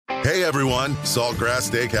Hey everyone, Saltgrass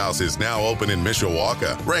Steakhouse is now open in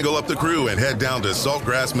Mishawaka. Wrangle up the crew and head down to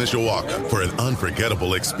Saltgrass Mishawaka for an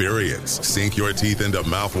unforgettable experience. Sink your teeth into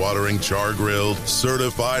mouth-watering char-grilled,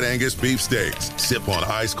 certified Angus beef steaks. Sip on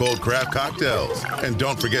ice-cold craft cocktails. And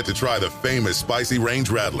don't forget to try the famous spicy range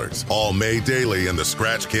rattlers, all made daily in the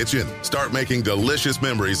Scratch Kitchen. Start making delicious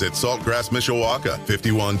memories at Saltgrass Mishawaka,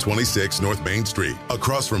 5126 North Main Street,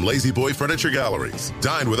 across from Lazy Boy Furniture Galleries.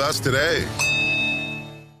 Dine with us today.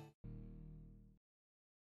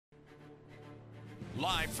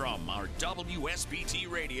 Live from our WSBT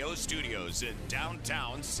Radio studios in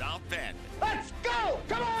downtown South Bend. Let's go!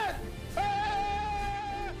 Come on!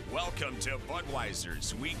 Welcome to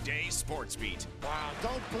Budweiser's Weekday Sports Beat. Wow,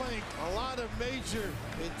 don't blink. A lot of major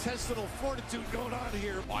intestinal fortitude going on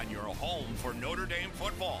here. On your home for Notre Dame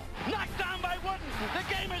football. Knocked down by Wooden. The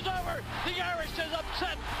game is over. The Irish is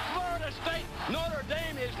upset Florida State. Notre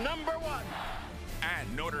Dame is number one.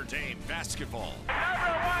 And Notre Dame basketball.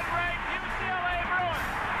 Number one ranked UCLA Bruins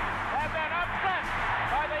have been upset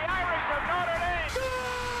by the Irish of Notre Dame.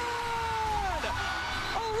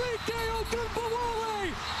 Arike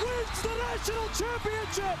Ogunbowale wins the national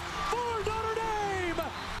championship for Notre Dame.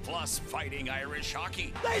 Plus Fighting Irish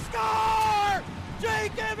hockey. They score!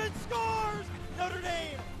 Jake Evans scores! Notre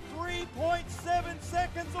Dame 3.7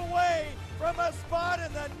 seconds away from a spot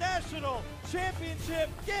in the national championship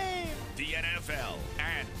game. The NFL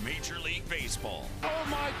and Major League Baseball. Oh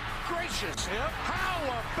my gracious! How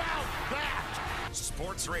about that?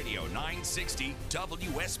 Sports Radio 960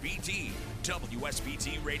 WSBT.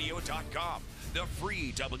 WSBTradio.com. The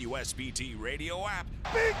free WSBT radio app.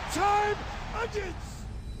 Big time onions!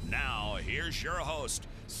 Now, here's your host,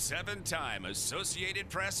 7-time Associated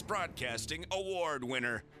Press Broadcasting Award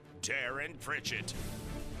winner, Darren Pritchett.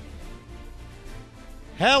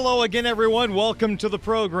 Hello again, everyone. Welcome to the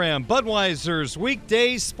program, Budweiser's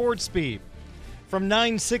Weekday Sports Beat. From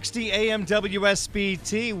 960 AM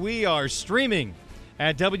WSBT, we are streaming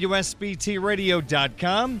at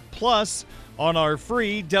WSBTradio.com, plus on our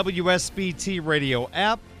free WSBT radio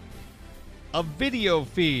app, a video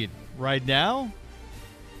feed right now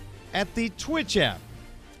at the Twitch app.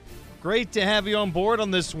 Great to have you on board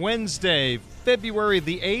on this Wednesday, February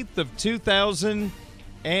the 8th of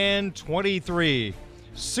 2023.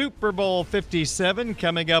 Super Bowl 57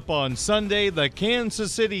 coming up on Sunday. The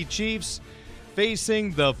Kansas City Chiefs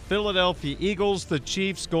facing the Philadelphia Eagles. The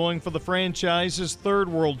Chiefs going for the franchise's third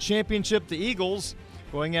world championship. The Eagles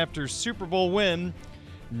going after Super Bowl win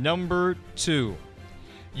number 2.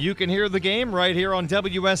 You can hear the game right here on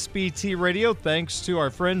WSBT Radio thanks to our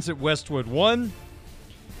friends at Westwood One.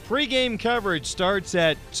 Pre-game coverage starts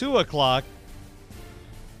at 2 o'clock.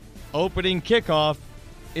 Opening kickoff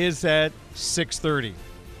is at 6:30.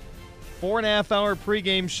 4.5-hour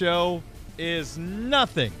pregame show is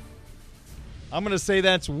nothing. I'm going to say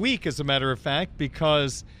that's weak, as a matter of fact,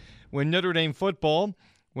 because when Notre Dame football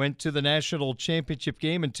went to the national championship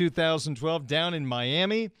game in 2012 down in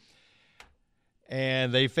Miami,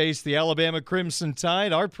 and they faced the Alabama Crimson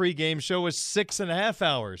Tide, our pregame show was 6.5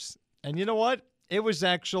 hours. And you know what? It was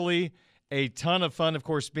actually a ton of fun. Of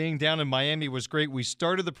course, being down in Miami was great. We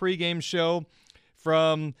started the pregame show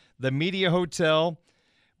from the Media Hotel.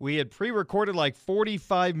 We had pre-recorded like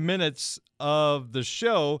 45 minutes of the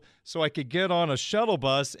show so I could get on a shuttle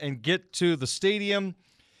bus and get to the stadium.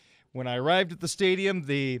 When I arrived at the stadium,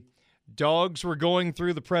 the dogs were going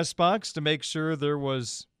through the press box to make sure there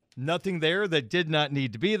was nothing there that did not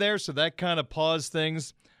need to be there, so that kind of paused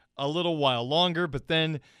things a little while longer, but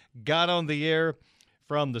then got on the air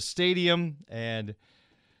from the stadium and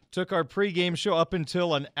took our pregame show up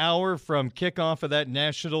until an hour from kickoff of that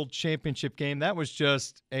national championship game. That was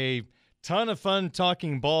just a ton of fun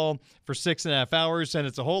talking ball for 6.5 hours, and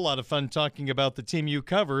it's a whole lot of fun talking about the team you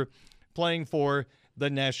cover playing for the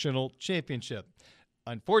national championship.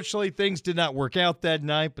 Unfortunately, things did not work out that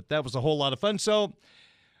night, but that was a whole lot of fun. So,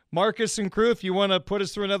 Marcus and crew, if you want to put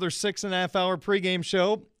us through another 6.5-hour pregame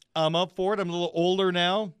show, I'm up for it. I'm a little older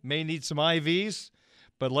now, may need some IVs,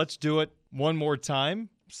 but let's do it one more time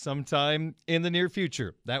sometime in the near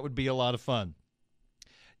future. That would be a lot of fun.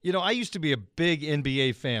 You know, I used to be a big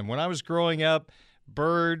NBA fan. When I was growing up,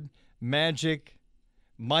 Bird, Magic,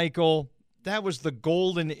 Michael, that was the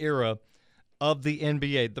golden era of the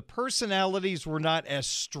NBA. The personalities were not as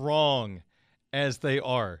strong as they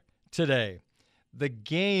are today. The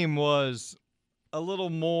game was a little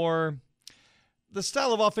more, the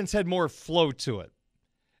style of offense had more flow to it.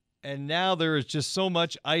 And now there is just so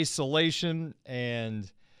much isolation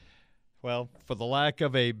and, well, for the lack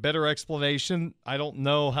of a better explanation, I don't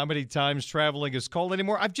know how many times traveling is called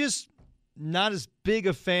anymore. I've just not as big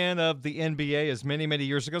a fan of the NBA as many, many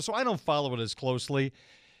years ago, so I don't follow it as closely.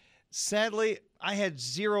 Sadly, I had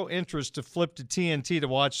zero interest to flip to TNT to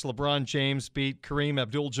watch LeBron James beat Kareem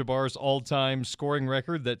Abdul-Jabbar's all-time scoring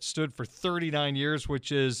record that stood for 39 years,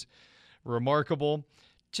 which is remarkable.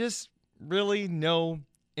 Just really no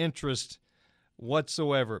interest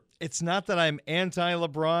whatsoever. It's not that I'm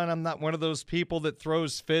anti-LeBron. I'm not one of those people that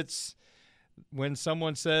throws fits when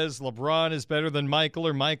someone says LeBron is better than Michael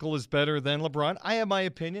or Michael is better than LeBron. I have my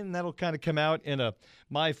opinion, and that'll kind of come out in a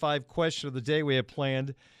My 5 question of the day we have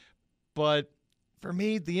planned. But for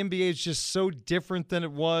me, the NBA is just so different than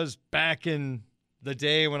it was back in the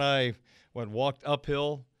day when I walked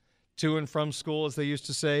uphill to and from school, as they used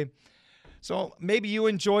to say. So maybe you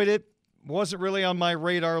enjoyed it. Wasn't really on my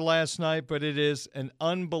radar last night, but it is an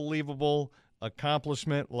unbelievable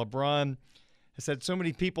accomplishment. LeBron has had so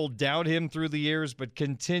many people doubt him through the years, but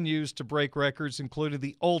continues to break records, including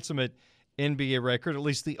the ultimate NBA record, at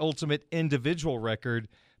least the ultimate individual record,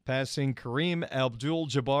 passing Kareem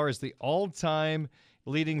Abdul-Jabbar as the all-time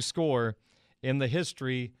leading scorer in the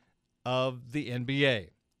history of the NBA.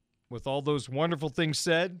 With all those wonderful things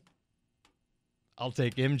said, I'll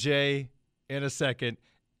take MJ in a second,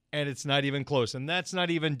 and it's not even close. And that's not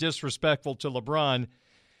even disrespectful to LeBron.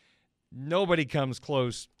 Nobody comes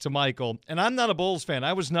close to Michael. And I'm not a Bulls fan.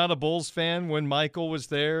 I was not a Bulls fan when Michael was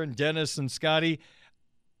there and Dennis and Scotty.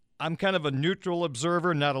 I'm kind of a neutral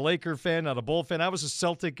observer, not a Laker fan, not a Bull fan. I was a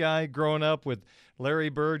Celtic guy growing up with Larry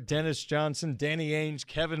Bird, Dennis Johnson, Danny Ainge,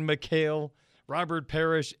 Kevin McHale, Robert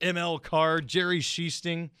Parrish, M.L. Carr, Jerry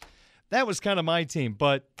Sheasting. That was kind of my team,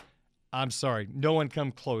 but I'm sorry, no one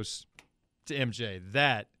come close to MJ.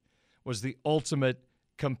 That was the ultimate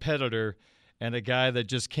competitor and a guy that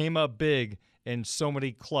just came up big in so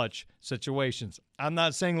many clutch situations. I'm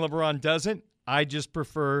not saying LeBron doesn't. I just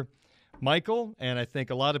prefer Michael, and I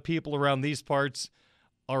think a lot of people around these parts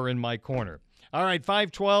are in my corner. All right,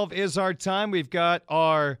 5:12 is our time. We've got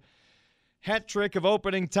our hat trick of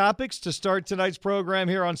opening topics to start tonight's program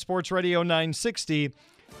here on Sports Radio 960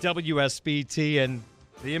 WSBT, and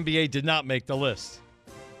the NBA did not make the list.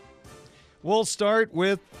 We'll start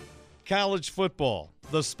with college football.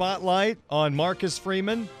 The spotlight on Marcus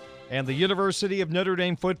Freeman and the University of Notre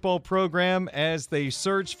Dame football program as they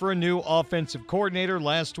search for a new offensive coordinator.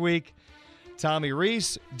 Last week, Tommy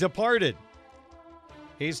Rees departed.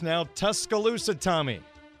 He's now Tuscaloosa Tommy,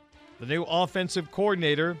 the new offensive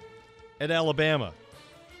coordinator at Alabama.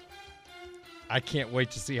 I can't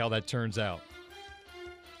wait to see how that turns out.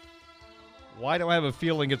 Why do I have a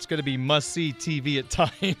feeling it's going to be must-see TV at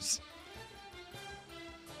times?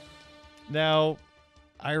 Now,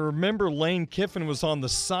 I remember Lane Kiffin was on the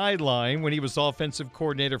sideline when he was offensive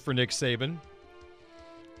coordinator for Nick Saban.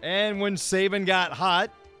 And when Saban got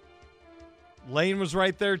hot, Lane was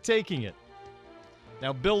right there taking it.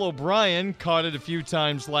 Now, Bill O'Brien caught it a few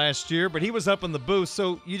times last year, but he was up in the booth,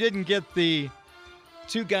 so you didn't get the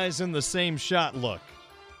two guys in the same shot look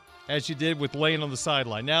as you did with Lane on the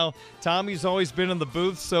sideline. Now, Tommy's always been in the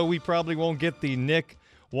booth, so we probably won't get the Nick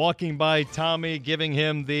walking by Tommy, giving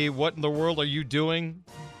him the "what in the world are you doing?"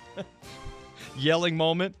 yelling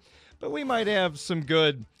moment. But we might have some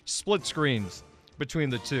good split screens between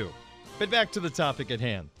the two. But back to the topic at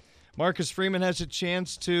hand. Marcus Freeman has a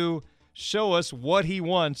chance to show us what he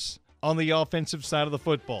wants on the offensive side of the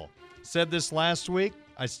football. Said this last week.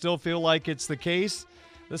 I still feel like it's the case.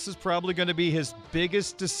 This is probably going to be his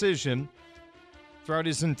biggest decision throughout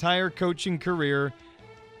his entire coaching career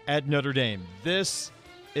at Notre Dame. This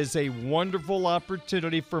is a wonderful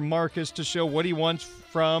opportunity for Marcus to show what he wants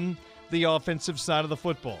from the offensive side of the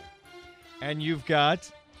football. And you've got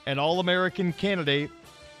an All-American candidate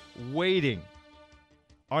waiting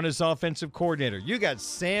on his offensive coordinator. You got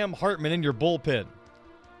Sam Hartman in your bullpen,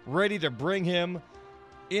 ready to bring him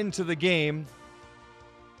into the game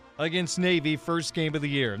against Navy, first game of the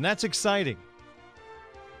year. And that's exciting.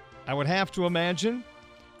 I would have to imagine,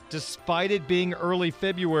 despite it being early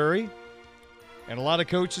February, and a lot of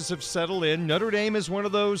coaches have settled in, Notre Dame is one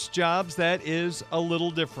of those jobs that is a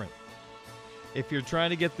little different. If you're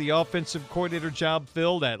trying to get the offensive coordinator job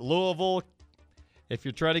filled at Louisville, if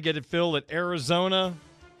you're trying to get it filled at Arizona,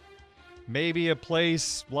 maybe a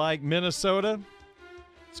place like Minnesota,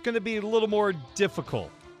 it's going to be a little more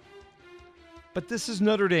difficult. But this is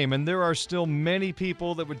Notre Dame, and there are still many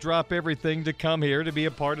people that would drop everything to come here to be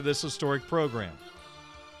a part of this historic program.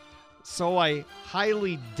 So I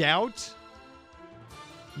highly doubt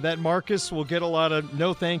that Marcus will get a lot of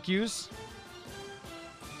no thank yous.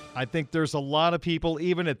 I think there's a lot of people,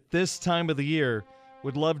 even at this time of the year,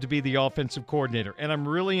 would love to be the offensive coordinator. And I'm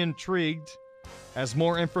really intrigued, as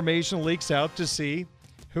more information leaks out, to see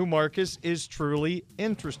who Marcus is truly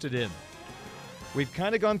interested in. We've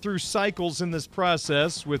kind of gone through cycles in this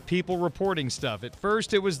process with people reporting stuff. At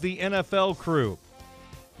first, it was the NFL crew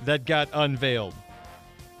that got unveiled.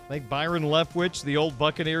 I think Byron Leftwich, the old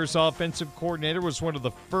Buccaneers offensive coordinator, was one of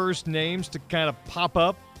the first names to kind of pop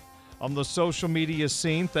up on the social media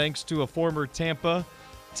scene thanks to a former Tampa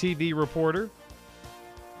TV reporter.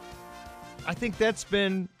 I think that's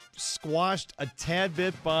been squashed a tad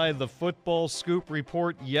bit by the Football Scoop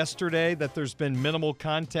report yesterday that there's been minimal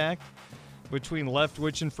contact between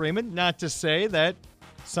Leftwich and Freeman. Not to say that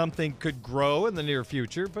something could grow in the near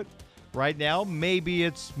future, but right now maybe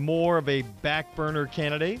it's more of a back burner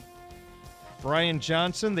candidate. Brian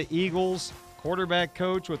Johnson, the Eagles quarterback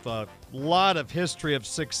coach with a lot of history of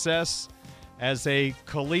success as a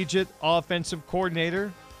collegiate offensive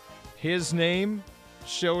coordinator. His name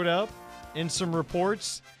showed up in some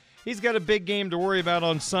reports. He's got a big game to worry about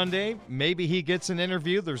on Sunday. Maybe he gets an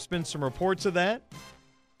interview. There's been some reports of that.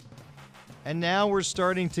 And now we're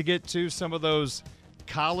starting to get to some of those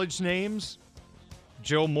college names.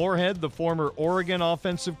 Joe Moorhead, the former Oregon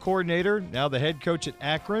offensive coordinator, now the head coach at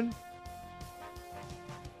Akron.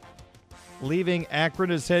 Leaving Akron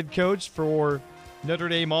as head coach for Notre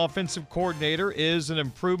Dame offensive coordinator is an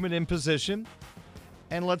improvement in position.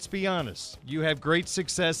 And let's be honest, you have great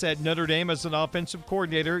success at Notre Dame as an offensive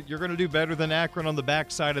coordinator. You're going to do better than Akron on the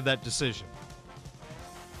backside of that decision.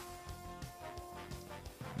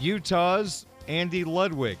 Utah's Andy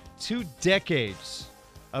Ludwig, 2 decades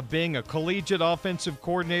of being a collegiate offensive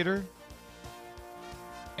coordinator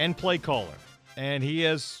and play caller. And he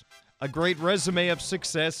has a great resume of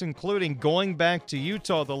success, including going back to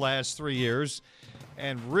Utah the last 3 years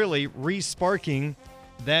and really re-sparking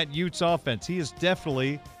that Utes offense. He is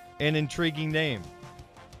definitely an intriguing name.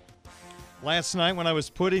 Last night when I was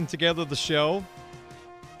putting together the show,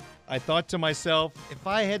 I thought to myself, if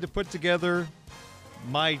I had to put together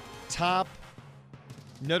my top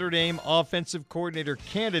Notre Dame offensive coordinator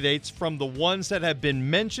candidates from the ones that have been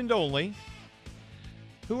mentioned only,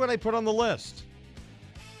 who would I put on the list?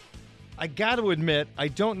 I got to admit, I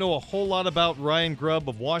don't know a whole lot about Ryan Grubb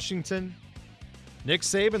of Washington. Nick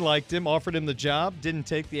Saban liked him, offered him the job, didn't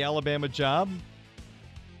take the Alabama job.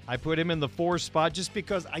 I put him in the 4 spot just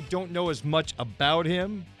because I don't know as much about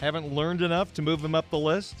him, haven't learned enough to move him up the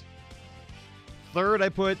list. Third, I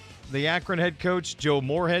put the Akron head coach, Joe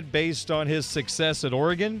Moorhead, based on his success at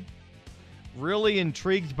Oregon. Really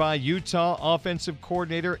intrigued by Utah offensive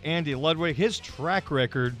coordinator Andy Ludwig. His track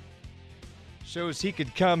record shows he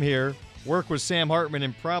could come here, work with Sam Hartman,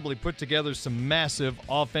 and probably put together some massive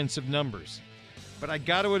offensive numbers. But I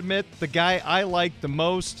got to admit, the guy I like the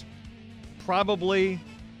most probably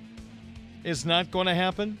is not going to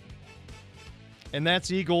happen, and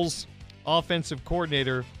that's Eagles offensive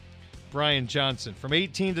coordinator Brian Johnson. From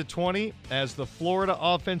 18 to 20 as the Florida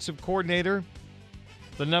offensive coordinator,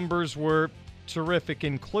 the numbers were terrific,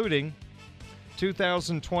 including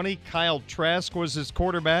 2020, Kyle Trask was his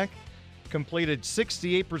quarterback, completed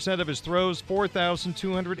 68% of his throws,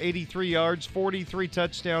 4,283 yards, 43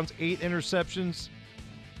 touchdowns, 8 interceptions,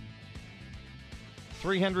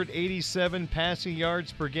 387 passing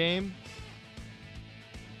yards per game.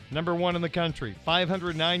 Number 1 in the country,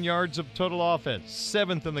 509 yards of total offense,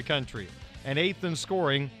 7th in the country, and 8th in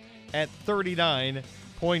scoring at 39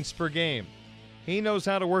 points per game. He knows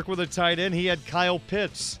how to work with a tight end. He had Kyle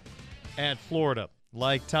Pitts at Florida,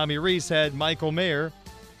 like Tommy Rees had Michael Mayer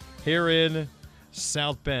here in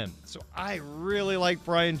South Bend. So I really like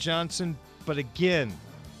Brian Johnson, but again,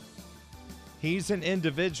 he's an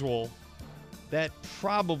individual that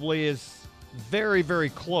probably is very, very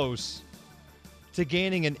close to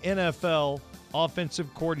gaining an NFL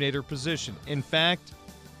offensive coordinator position. In fact,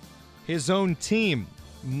 his own team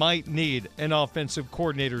might need an offensive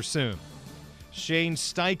coordinator soon. Shane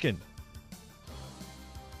Steichen,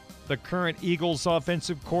 the current Eagles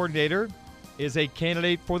offensive coordinator, is a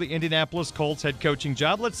candidate for the Indianapolis Colts head coaching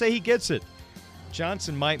job. Let's say he gets it.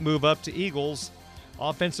 Johnson might move up to Eagles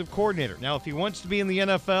offensive coordinator. Now, if he wants to be in the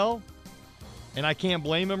NFL, and I can't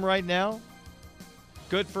blame him right now,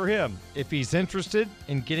 good for him. If he's interested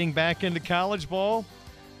in getting back into college ball,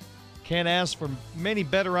 can't ask for many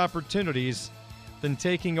better opportunities than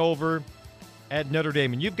taking over at Notre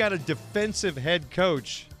Dame. And you've got a defensive head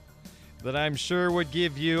coach that I'm sure would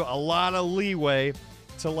give you a lot of leeway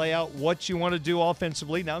to lay out what you want to do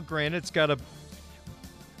offensively. Now, granted, it's got to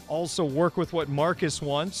also work with what Marcus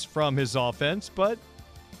wants from his offense, but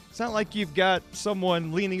it's not like you've got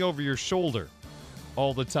someone leaning over your shoulder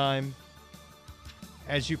all the time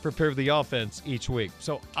as you prepare the offense each week.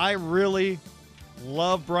 So I really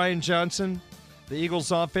love Brian Johnson, the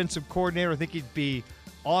Eagles offensive coordinator. I think he'd be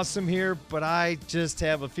awesome here, but I just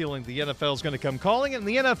have a feeling the NFL is going to come calling. And in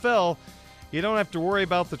the NFL, you don't have to worry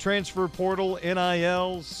about the transfer portal,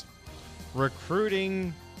 NILs,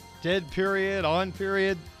 recruiting, dead period, on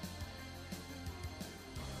period.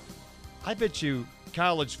 I bet you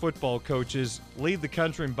college football coaches lead the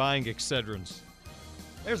country in buying Excedrins.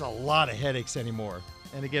 There's a lot of headaches anymore.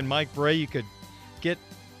 And again, Mike Bray, you could get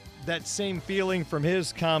that same feeling from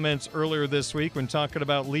his comments earlier this week when talking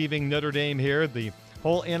about leaving Notre Dame here. The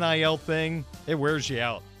whole NIL thing, it wears you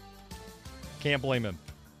out. Can't blame him.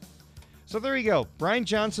 So there you go. Brian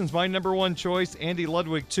Johnson's my number one choice. Andy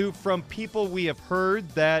Ludwig, too, from people we have heard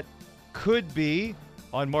that could be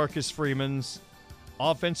on Marcus Freeman's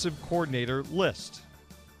offensive coordinator list.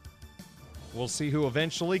 We'll see who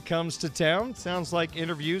eventually comes to town. Sounds like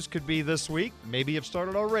interviews could be this week. Maybe have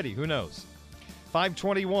started already. Who knows?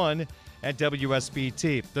 5:21 at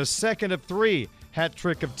WSBT. The second of three hat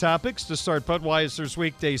trick of topics to start Budweiser's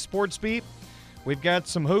weekday sports beat. We've got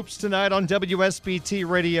some hoops tonight on WSBT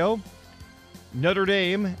Radio. Notre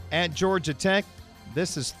Dame at Georgia Tech.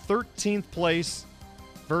 This is 13th place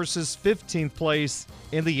versus 15th place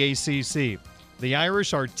in the ACC. The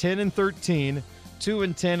Irish are 10-13,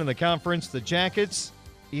 2-10 in the conference. The Jackets,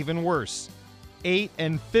 even worse,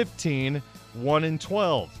 8-15,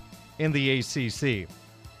 1-12 in the ACC.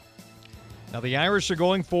 Now the Irish are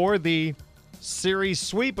going for the series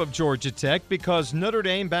sweep of Georgia Tech because Notre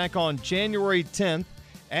Dame back on January 10th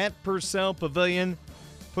at Purcell Pavilion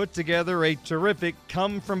put together a terrific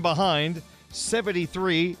come-from-behind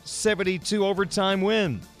 73-72 overtime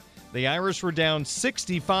win. The Irish were down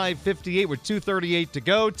 65-58 with 2:38 to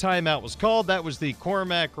go. Timeout was called. That was the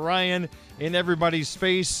Cormac Ryan in everybody's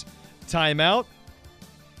face timeout.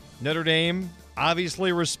 Notre Dame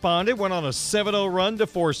obviously responded, went on a 7-0 run to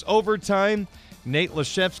force overtime. Nate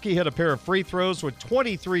Laszewski hit a pair of free throws with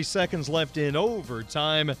 23 seconds left in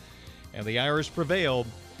overtime, and the Irish prevailed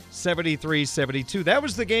 73-72. That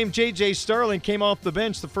was the game J.J. Starling came off the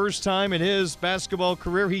bench the first time in his basketball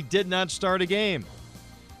career. He did not start a game.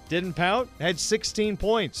 Didn't pout, had 16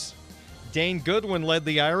 points. Dane Goodwin led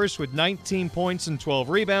the Irish with 19 points and 12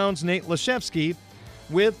 rebounds. Nate Laszewski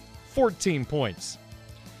with 14 points.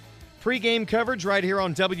 Pre-game coverage right here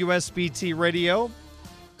on WSBT Radio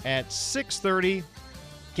at 6:30.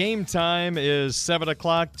 Game time is 7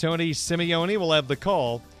 o'clock. Tony Simeone will have the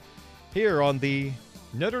call here on the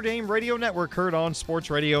Notre Dame Radio Network, heard on Sports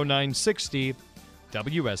Radio 960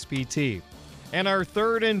 WSBT. And our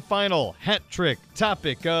third and final hat trick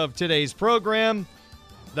topic of today's program,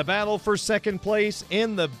 the battle for second place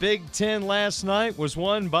in the Big Ten last night was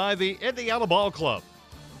won by the Indiana Ball Club.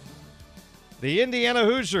 The Indiana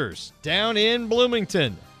Hoosiers down in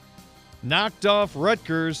Bloomington knocked off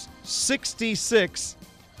Rutgers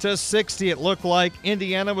 66-60. It looked like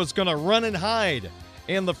Indiana was going to run and hide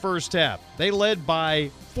in the first half. They led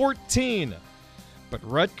by 14. But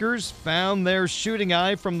Rutgers found their shooting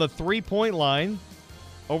eye from the three-point line.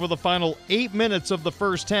 Over the final 8 minutes of the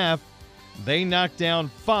first half, they knocked down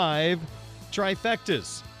 5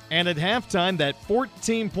 trifectas. And at halftime, that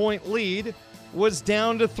 14-point lead was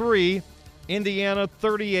down to 3. Indiana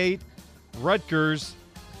 38, Rutgers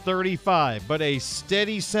 35. But a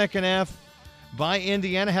steady second half by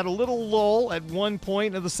Indiana. Had a little lull at one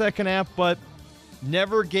point in the second half, but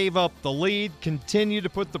never gave up the lead, continued to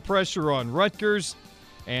put the pressure on Rutgers,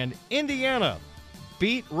 and Indiana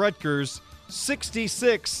beat Rutgers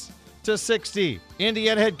 66-60.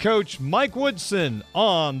 Indiana head coach Mike Woodson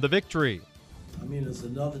on the victory. I mean,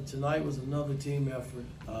 tonight was another team effort.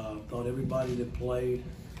 Thought everybody that played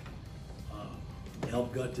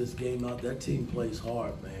helped gut this game out. That team plays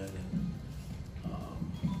hard, man. And,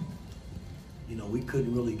 we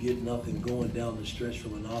couldn't really get nothing going down the stretch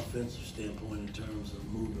from an offensive standpoint in terms of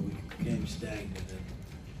movement. We became stagnant. And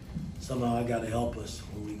somehow I got to help us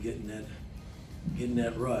when we get in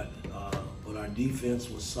that rut. But our defense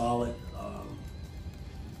was solid.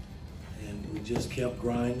 And we just kept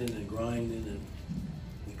grinding, and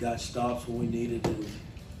we got stops when we needed to.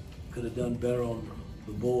 Could have done better on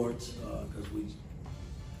the boards because we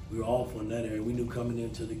were awful in that area. We knew coming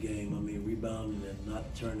into the game, rebounding and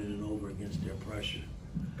not turning it over against their pressure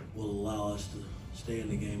will allow us to stay in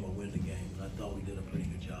the game or win the game. And I thought we did a pretty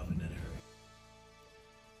good job in that area.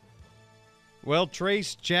 Well,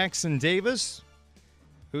 Trace Jackson Davis,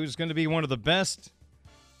 who's going to be one of the best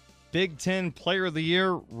Big Ten Player of the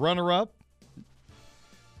Year runner-up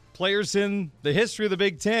players in the history of the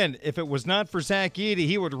Big Ten. If it was not for Zach Edey,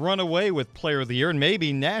 he would run away with Player of the Year and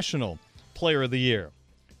maybe National Player of the Year.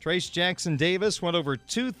 Trace Jackson Davis went over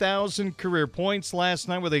 2,000 career points last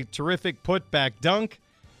night with a terrific putback dunk.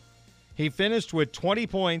 He finished with 20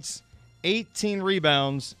 points, 18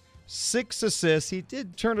 rebounds, 6 assists. He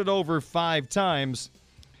did turn it over 5 times,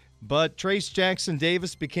 but Trayce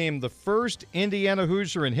Jackson-Davis became the first Indiana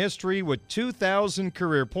Hoosier in history with 2,000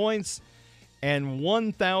 career points and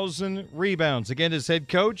 1,000 rebounds. Again, his head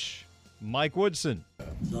coach, Mike Woodson.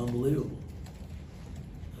 It's unbelievable.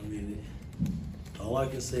 I mean, all I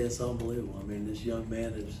can say is unbelievable. I mean, this young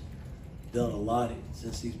man has done a lot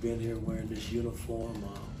since he's been here wearing this uniform.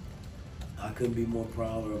 I couldn't be more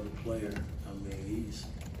proud of the player. I mean, he's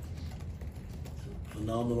a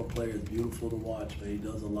phenomenal player. It's beautiful to watch, man. He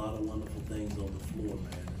does a lot of wonderful things on the floor,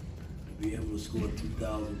 man. To be able to score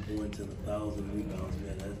 2,000 points and 1,000 rebounds,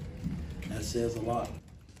 man, that says a lot.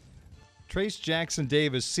 Trayce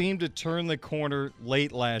Jackson-Davis seemed to turn the corner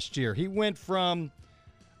late last year. He went from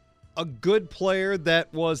a good player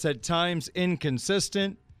that was at times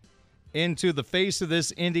inconsistent into the face of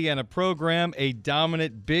this Indiana program, a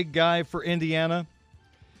dominant big guy for Indiana.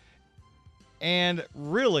 And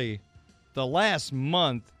really, the last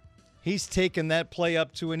month, he's taken that play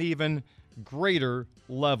up to an even greater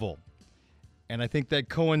level. And I think that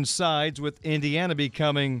coincides with Indiana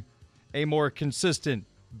becoming a more consistent,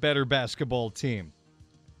 better basketball team.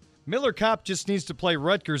 Miller Kopp just needs to play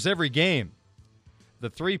Rutgers every game. The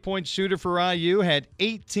three-point shooter for IU had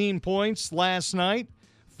 18 points last night,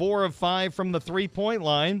 4 of 5 from the three-point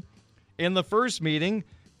line. In the first meeting,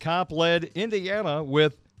 Kopp led Indiana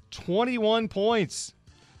with 21 points.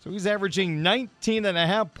 So he's averaging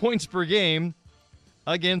 19.5 points per game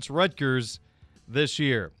against Rutgers this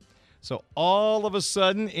year. So all of a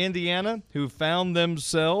sudden, Indiana, who found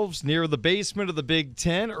themselves near the basement of the Big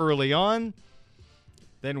Ten early on,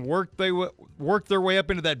 then worked their way up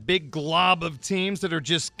into that big glob of teams that are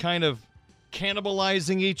just kind of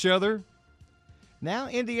cannibalizing each other. Now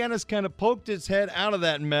Indiana's kind of poked its head out of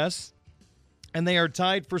that mess, and they are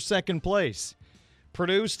tied for second place.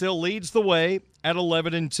 Purdue still leads the way at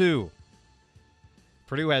 11-2.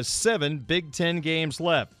 Purdue has 7 Big Ten games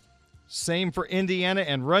left. Same for Indiana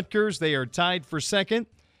and Rutgers. They are tied for second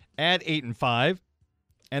at 8-5.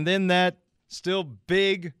 And then that still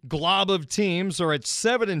big glob of teams are at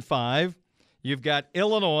 7-5. You've got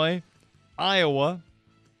Illinois, Iowa.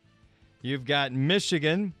 You've got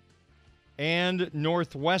Michigan and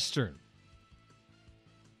Northwestern.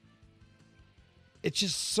 It's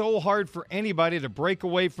just so hard for anybody to break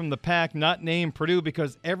away from the pack, not named Purdue,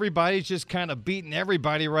 because everybody's just kind of beating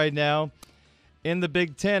everybody right now in the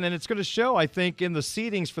Big Ten. And it's going to show, I think, in the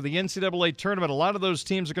seedings for the NCAA tournament. A lot of those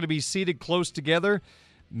teams are going to be seated close together,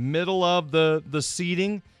 middle of the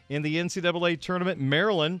seeding in the NCAA tournament.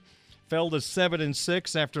 Maryland fell to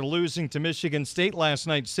 7-6 after losing to Michigan State last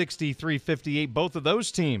night, 63-58. Both of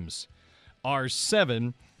those teams are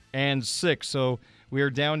 7-6. So we are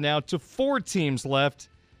down now to 4 teams left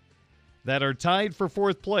that are tied for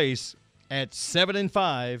 4th place at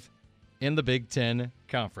 7-5 in the Big Ten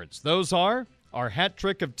Conference. Those are our hat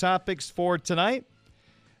trick of topics for tonight.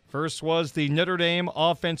 First was the Notre Dame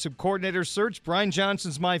offensive coordinator search. Brian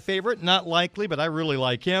Johnson's my favorite. Not likely, but I really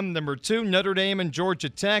like him. Number 2, Notre Dame and Georgia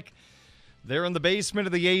Tech. They're in the basement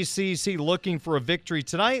of the ACC looking for a victory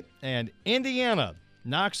tonight. And Indiana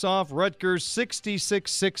knocks off Rutgers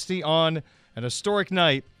 66-60 on an historic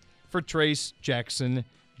night for Trayce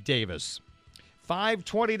Jackson-Davis.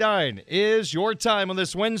 5:29 is your time on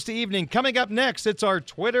this Wednesday evening. Coming up next, it's our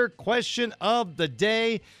Twitter question of the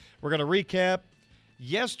day. We're going to recap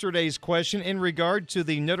yesterday's question in regard to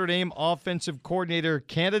the Notre Dame offensive coordinator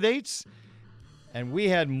candidates. And we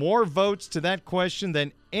had more votes to that question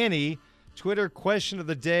than any Twitter question of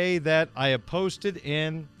the day that I have posted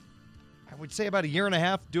in, I would say, about a year and a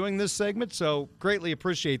half doing this segment. So greatly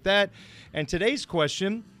appreciate that. And today's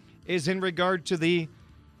question is in regard to the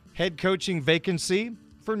head coaching vacancy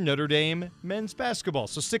for Notre Dame men's basketball.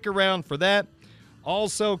 So stick around for that.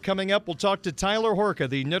 Also coming up, we'll talk to Tyler Horka,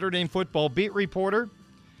 the Notre Dame football beat reporter.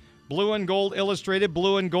 Blue and Gold Illustrated,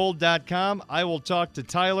 blueandgold.com. I will talk to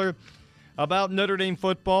Tyler about Notre Dame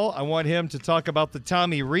football. I want him to talk about the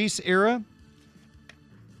Tommy Rees era,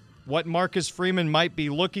 what Marcus Freeman might be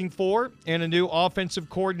looking for in a new offensive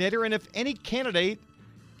coordinator, and if any candidate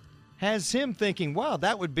has him thinking, wow,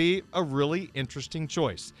 that would be a really interesting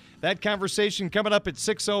choice. That conversation coming up at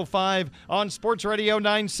 6:05 on Sports Radio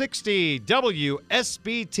 960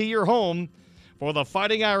 WSBT, your home for the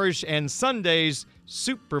Fighting Irish and Sunday's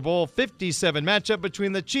Super Bowl 57 matchup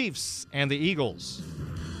between the Chiefs and the Eagles.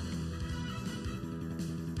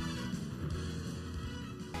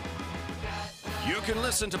 You can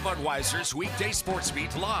listen to Budweiser's weekday sports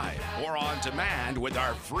beat live or on demand with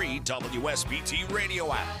our free WSBT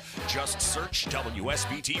radio app. Just search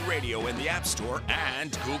WSBT Radio in the App Store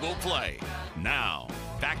and Google Play. Now,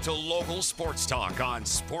 back to local sports talk on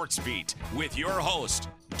Sports Beat with your host,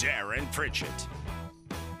 Darren Pritchett.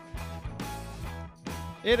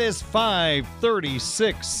 It is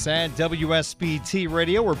 5:36 at WSBT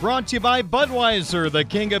Radio. We're brought to you by Budweiser, the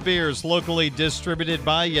king of beers, locally distributed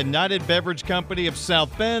by United Beverage Company of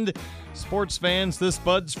South Bend. Sports fans, this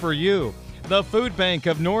Bud's for you. The Food Bank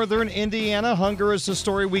of Northern Indiana. Hunger is a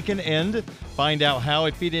story we can end. Find out how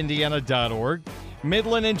at feedindiana.org.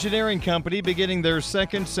 Midland Engineering Company beginning their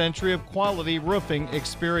second century of quality roofing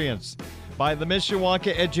experience. By the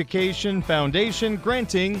Mishawaka Education Foundation,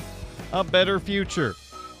 granting a better future.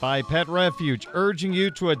 By Pet Refuge, urging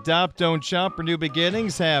you to adopt, don't shop for new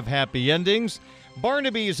beginnings, have happy endings.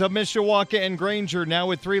 Barnaby's of Mishawaka and Granger, now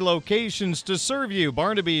with 3 locations to serve you.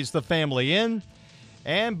 Barnaby's, the family inn.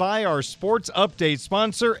 And by our sports update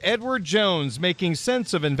sponsor, Edward Jones, making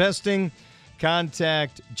sense of investing.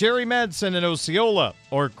 Contact Jerry Madsen in Osceola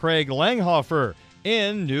or Craig Langhofer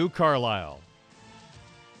in New Carlisle.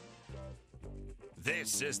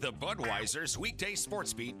 This is the Budweiser's Weekday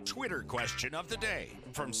Sports Beat Twitter question of the day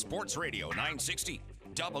from Sports Radio 960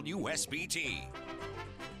 WSBT.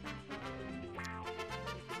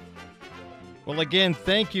 Well, again,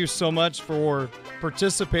 thank you so much for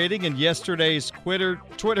participating in yesterday's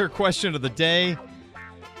Twitter question of the day.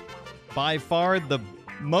 By far the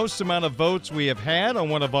most amount of votes we have had on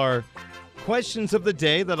one of our questions of the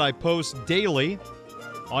day that I post daily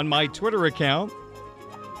on my Twitter account,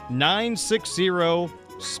 960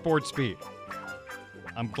 SportsBeat.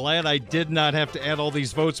 I'm glad I did not have to add all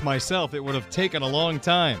these votes myself. It would have taken a long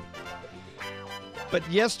time. But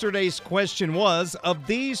yesterday's question was, of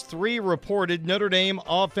these 3 reported Notre Dame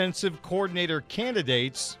offensive coordinator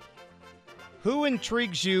candidates, who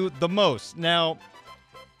intrigues you the most? Now,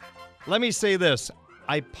 let me say this.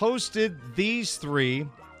 I posted these 3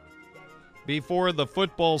 before the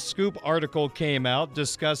Football Scoop article came out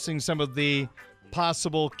discussing some of the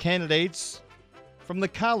possible candidates from the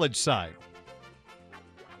college side.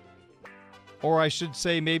 Or I should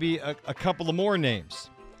say maybe a couple of more names.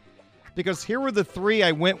 Because here were the 3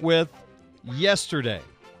 I went with yesterday.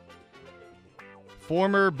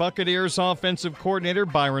 Former Buccaneers offensive coordinator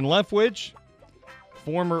Byron Leftwich.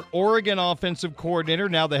 Former Oregon offensive coordinator,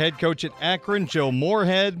 now the head coach at Akron, Joe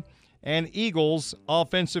Moorhead. And Eagles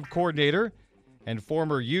offensive coordinator and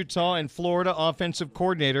former Utah and Florida offensive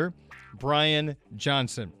coordinator Brian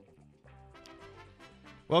Johnson.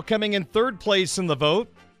 Well, coming in 3rd place in the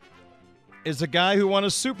vote is a guy who won a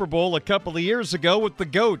Super Bowl a couple of years ago with the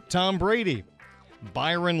GOAT, Tom Brady.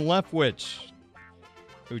 Byron Leftwich,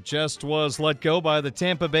 who just was let go by the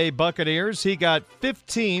Tampa Bay Buccaneers. He got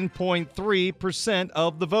 15.3%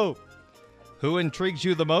 of the vote. Who intrigues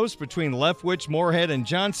you the most between Leftwich, Moorhead, and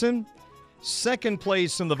Johnson? 2nd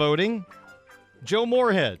place in the voting, Joe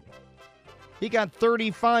Moorhead. He got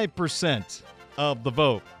 35% of the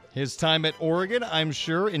vote. His time at Oregon, I'm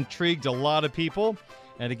sure, intrigued a lot of people.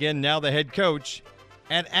 And again, now the head coach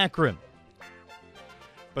at Akron.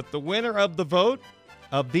 But the winner of the vote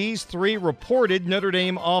of these 3 reported Notre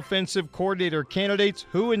Dame offensive coordinator candidates,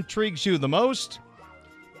 who intrigues you the most?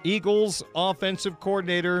 Eagles offensive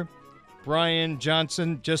coordinator Brian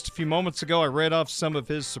Johnson. Just a few moments ago, I read off some of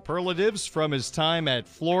his superlatives from his time at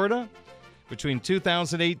Florida. Between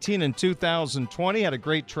 2018 and 2020, had a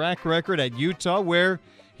great track record at Utah, where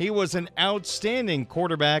he was an outstanding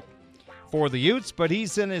quarterback for the Utes, but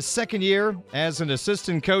he's in his 2nd year as an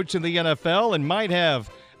assistant coach in the NFL and might have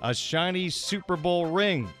a shiny Super Bowl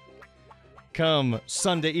ring come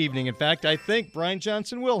Sunday evening. In fact, I think Brian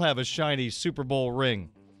Johnson will have a shiny Super Bowl ring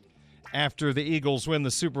after the Eagles win the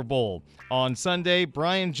Super Bowl on Sunday.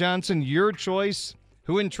 Brian Johnson, your choice.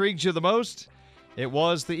 Who intrigues you the most? It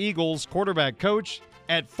was the Eagles quarterback coach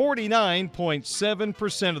at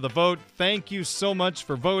 49.7% of the vote. Thank you so much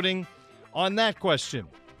for voting on that question.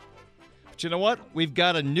 But you know what? We've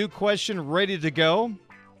got a new question ready to go.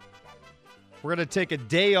 We're going to take a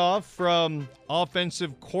day off from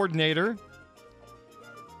offensive coordinator.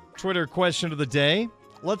 Twitter question of the day.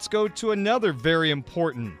 Let's go to another very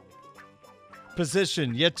important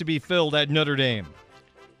position yet to be filled at Notre Dame.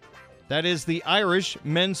 That is the Irish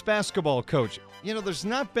men's basketball coach. You know, there's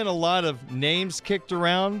not been a lot of names kicked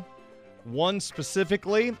around, one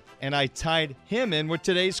specifically, and I tied him in with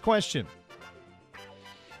today's question.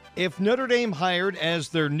 If Notre Dame hired as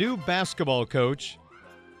their new basketball coach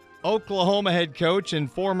Oklahoma head coach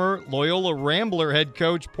and former Loyola Rambler head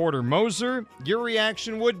coach Porter Moser, your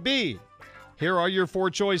reaction would be, here are your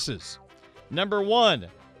 4 choices. Number 1,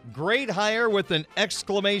 great hire with an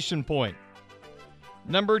exclamation point.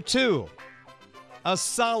 Number 2, a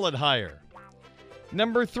solid hire.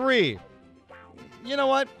 Number 3, you know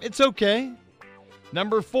what? It's okay.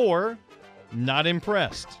 Number 4, not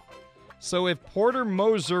impressed. So if Porter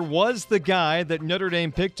Moser was the guy that Notre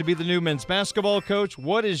Dame picked to be the new men's basketball coach,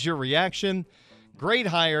 what is your reaction? Great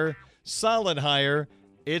hire, solid hire,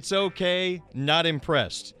 it's okay, not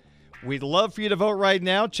impressed. We'd love for you to vote right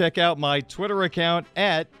now. Check out my Twitter account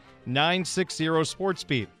at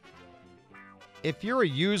 960SportsBeat. If you're a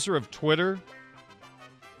user of Twitter,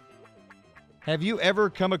 have you ever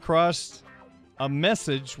come across a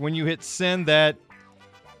message when you hit send that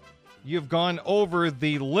you've gone over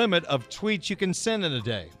the limit of tweets you can send in a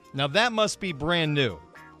day? Now, that must be brand new,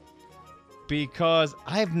 because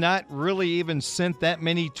I've not really even sent that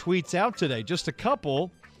many tweets out today, just a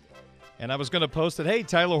couple. And I was going to post that, hey,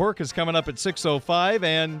 Tyler Horka is coming up at 6:05,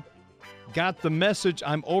 and got the message,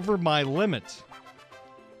 I'm over my limit.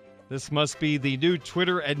 This must be the new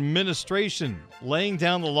Twitter administration laying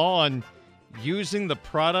down the law on using the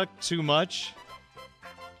product too much.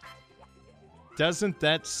 Doesn't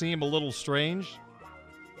that seem a little strange?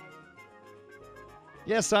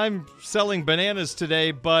 Yes, I'm selling bananas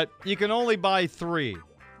today, but you can only buy 3.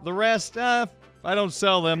 The rest, I don't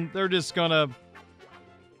sell them. They're just going to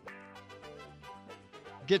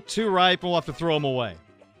get too ripe and we'll have to throw them away.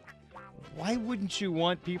 Why wouldn't you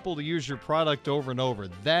want people to use your product over and over?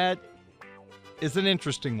 That is an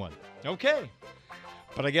interesting one. Okay.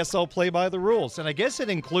 But I guess I'll play by the rules. And I guess it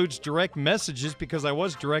includes direct messages, because I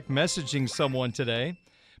was direct messaging someone today.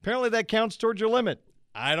 Apparently that counts towards your limit.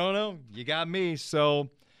 I don't know. You got me. So,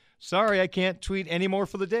 sorry, I can't tweet anymore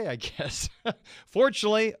for the day, I guess.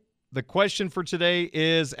 Fortunately, the question for today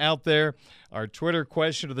is out there. Our Twitter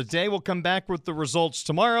question of the day. We'll come back with the results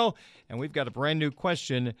tomorrow. And we've got a brand new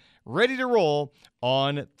question ready to roll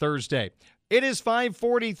on Thursday. It is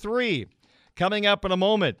 5:43. Coming up in a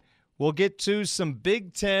moment, we'll get to some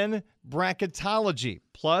Big Ten bracketology.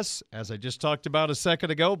 Plus, as I just talked about a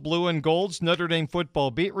second ago, Blue and Gold's Notre Dame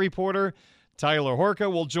football beat reporter Tyler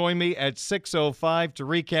Horka will join me at 6:05 to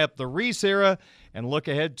recap the Reese era and look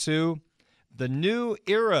ahead to the new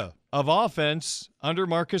era of offense under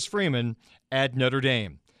Marcus Freeman at Notre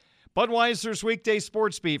Dame. Budweiser's weekday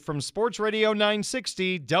sports beat from Sports Radio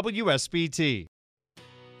 960 WSBT.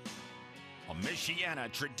 A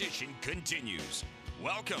Michiana tradition continues.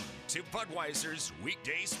 Welcome to Budweiser's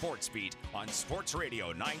weekday sports beat on Sports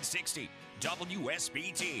Radio 960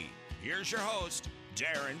 WSBT. Here's your host,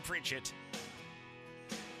 Darren Pritchett.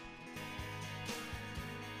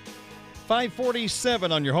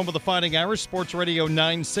 5:47 on your home of the Fighting Irish, Sports Radio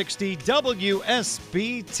 960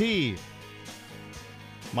 WSBT.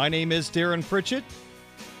 My name is Darren Pritchett.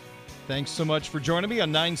 Thanks so much for joining me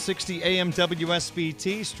on 960 AM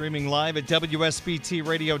WSBT, streaming live at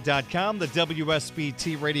WSBTradio.com, the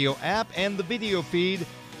WSBT Radio app, and the video feed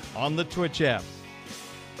on the Twitch app.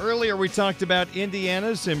 Earlier, we talked about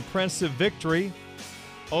Indiana's impressive victory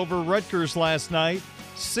over Rutgers last night,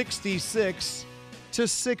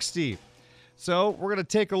 66-60. So we're going to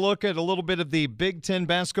take a look at a little bit of the Big Ten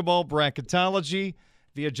basketball bracketology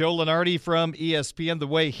via Joe Lunardi from ESPN, the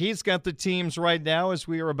way he's got the teams right now, as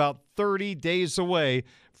we are about 30 days away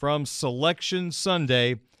from Selection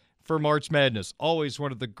Sunday for March Madness. Always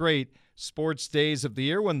one of the great sports days of the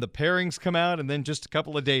year when the pairings come out, and then just a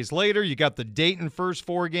couple of days later, you got the Dayton first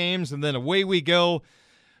 4 games, and then away we go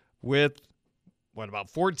with,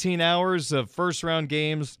 about 14 hours of first-round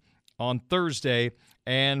games on Thursday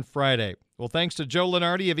and Friday. Well, thanks to Joe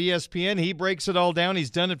Lunardi of ESPN. He breaks it all down. He's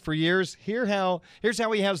done it for years. Here's how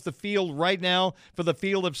he has the field right now for the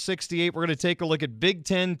field of 68. We're going to take a look at Big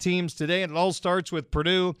Ten teams today, and it all starts with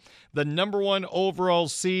Purdue, the number 1 overall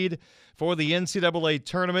seed for the NCAA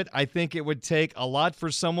tournament. I think it would take a lot for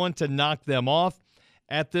someone to knock them off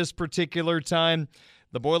at this particular time.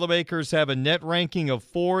 The Boilermakers have a net ranking of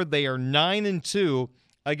 4. They are 9-2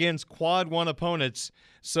 against Quad 1 opponents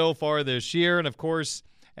so far this year. And, of course,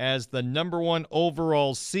 as the number 1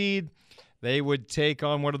 overall seed, they would take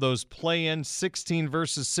on one of those play-in 16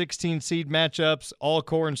 versus 16 seed matchups,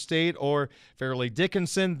 Alcorn State or Fairleigh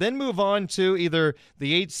Dickinson, then move on to either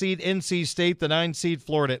the 8 seed NC State, the 9 seed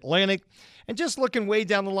Florida Atlantic. And just looking way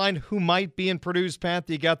down the line, who might be in Purdue's path,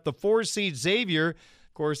 you got the 4 seed Xavier.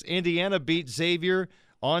 Of course, Indiana beat Xavier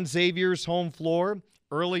on Xavier's home floor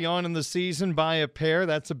early on in the season by a pair.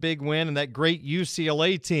 That's a big win, and that great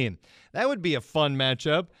UCLA team. That would be a fun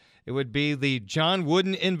matchup. It would be the John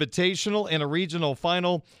Wooden Invitational in a regional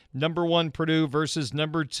final, number 1 Purdue versus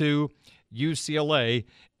number 2 UCLA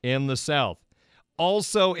in the South.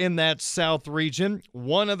 Also in that South region,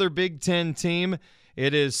 one other Big Ten team.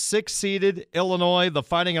 It is 6-seeded Illinois, the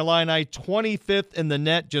Fighting Illini, 25th in the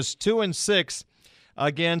net, just 2-6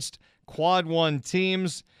 against Quad 1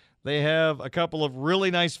 teams. They have a couple of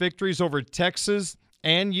really nice victories over Texas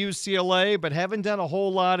and UCLA, but haven't done a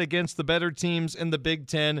whole lot against the better teams in the Big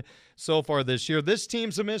Ten so far this year. This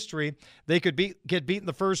team's a mystery. They could get beat in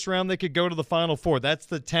the first round. They could go to the Final Four. That's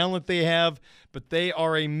the talent they have, but they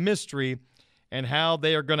are a mystery and how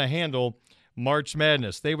they are going to handle March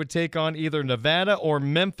Madness. They would take on either Nevada or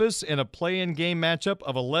Memphis in a play-in game matchup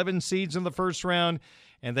of 11 seeds in the first round,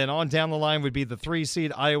 and then on down the line would be the 3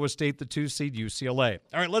 seed Iowa State, the 2 seed UCLA.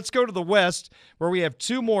 All right, let's go to the West, where we have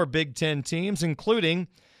 2 more Big Ten teams, including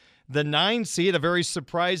the 9 seed, a very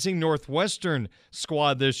surprising Northwestern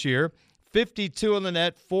squad this year. 52 in the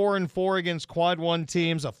net, 4-4 against Quad 1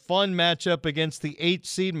 teams. A fun matchup against the 8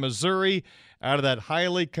 seed Missouri out of that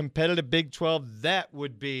highly competitive Big 12. That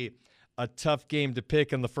would be a tough game to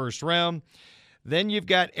pick in the first round. Then you've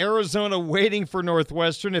got Arizona waiting for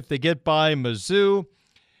Northwestern if they get by Mizzou.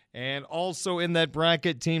 And also in that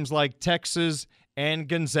bracket, teams like Texas and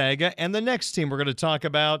Gonzaga. And the next team we're going to talk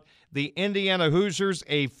about, the Indiana Hoosiers,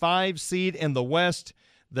 a 5 seed in the West.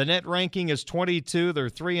 The net ranking is 22. They're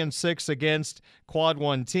 3-6 against Quad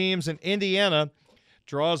 1 teams. And Indiana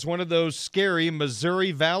draws one of those scary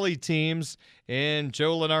Missouri Valley teams in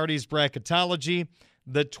Joe Lunardi's bracketology,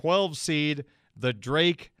 the 12 seed, the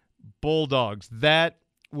Drake Bulldogs. That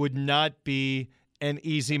would not be an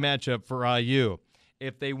easy matchup for IU.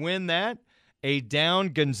 If they win that, a down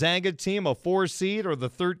Gonzaga team, a 4 seed, or the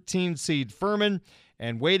 13 seed Furman,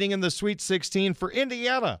 and waiting in the Sweet 16 for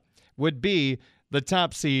Indiana would be the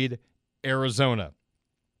top seed Arizona.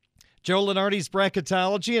 Joe Lunardi's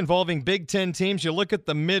bracketology involving Big Ten teams. You look at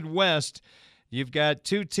the Midwest, you've got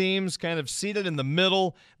 2 teams kind of seated in the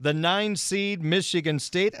middle. The 9 seed Michigan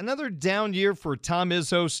State, another down year for Tom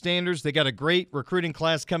Izzo standards. They got a great recruiting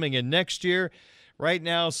class coming in next year. Right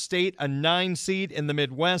now, State, a 9 seed in the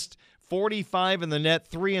Midwest, 45 in the net,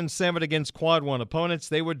 3-7 against Quad 1 opponents.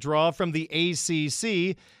 They would draw from the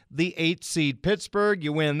ACC, the 8 seed Pittsburgh.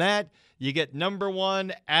 You win that, you get number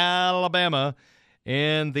 1 Alabama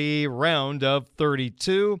in the round of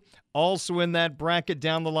 32. Also in that bracket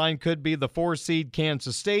down the line could be the 4 seed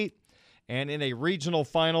Kansas State. And in a regional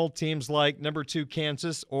final, teams like number 2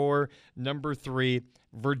 Kansas or number 3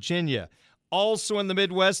 Virginia. Also in the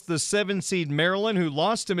Midwest, the 7 seed Maryland, who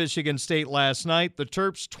lost to Michigan State last night. The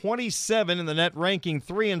Terps 27 in the net ranking,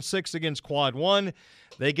 3-6 against Quad 1.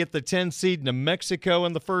 They get the 10 seed New Mexico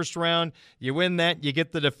in the first round. You win that, you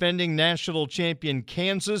get the defending national champion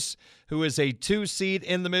Kansas, who is a 2 seed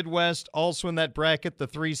in the Midwest. Also in that bracket, the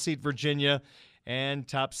 3 seed Virginia and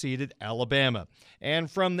top seeded Alabama.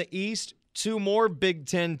 And from the East, 2 more Big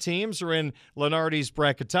Ten teams are in Lunardi's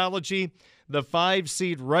bracketology. The 5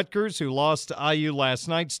 seed Rutgers, who lost to IU last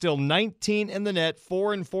night, still 19 in the net,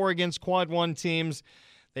 4-4 against Quad 1 teams.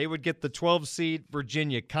 They would get the 12 seed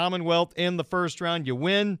Virginia Commonwealth in the first round. You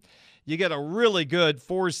win, you get a really good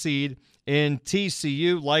 4 seed in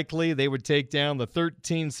TCU. Likely they would take down the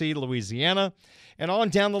 13 seed Louisiana. And on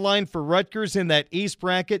down the line for Rutgers in that East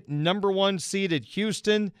bracket, number 1 seeded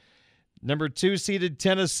Houston, number 2 seeded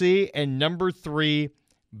Tennessee, and number 3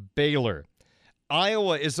 Baylor.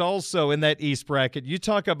 Iowa is also in that East bracket. You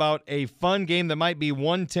talk about a fun game that might be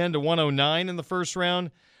 110 to 109 in the first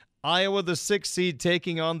round. Iowa, the 6 seed,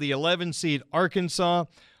 taking on the 11 seed Arkansas.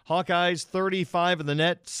 Hawkeyes 35 in the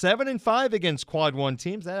net, 7-5 against Quad 1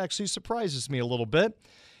 teams. That actually surprises me a little bit.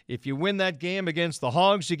 If you win that game against the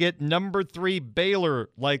Hogs, you get number 3 Baylor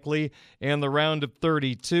likely in the round of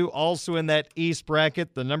 32. Also in that East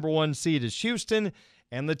bracket, the number 1 seed is Houston,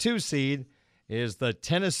 and the 2 seed is the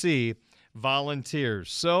Tennessee Volunteers.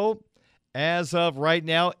 So, as of right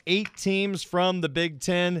now, 8 teams from the Big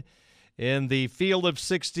Ten in the field of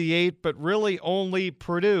 68, but really only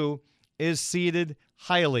Purdue is seeded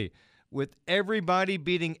highly. With everybody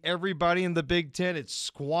beating everybody in the Big Ten, it's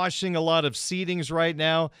squashing a lot of seedings right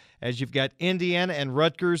now, as you've got Indiana and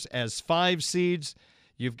Rutgers as 5 seeds.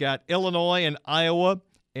 You've got Illinois and Iowa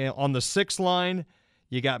on the 6 line.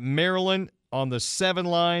 You got Maryland on the 7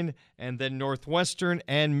 line, and then Northwestern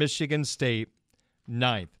and Michigan State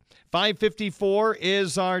 9th. 5:54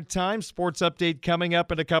 is our time. Sports update coming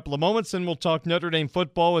up in a couple of moments, and we'll talk Notre Dame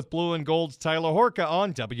football with Blue and Gold's Tyler Horka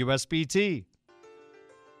on WSBT.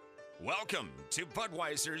 Welcome to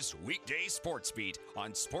Budweiser's weekday sports beat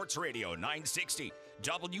on Sports Radio 960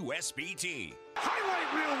 WSBT. Highlight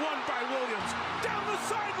reel won by Williams. Down the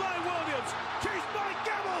sideline, Williams. Chased by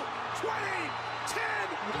Gamble. 20, 10.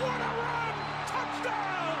 What a run!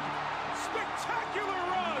 Touchdown! Spectacular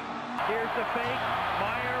run! Here's the fake.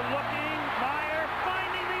 Meyer looking. Meyer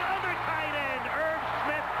finding the other tight end. Irv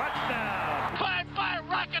Smith, touchdown. 5-5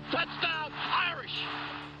 Rocket touchdown, Irish.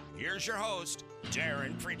 Here's your host,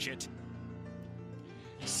 Darren Pritchett.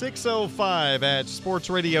 6:05 at Sports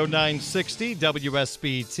Radio 960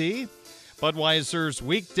 WSBT. Budweiser's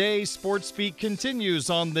weekday Sports Beat continues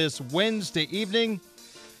on this Wednesday evening.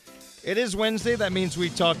 It is Wednesday. That means we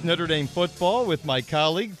talk Notre Dame football with my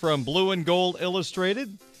colleague from Blue and Gold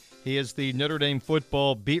Illustrated. He is the Notre Dame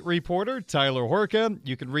football beat reporter, Tyler Horka.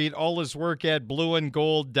 You can read all his work at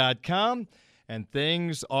blueandgold.com. And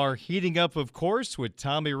things are heating up, of course, with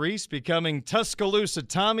Tommy Rees becoming Tuscaloosa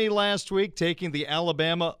Tommy last week, taking the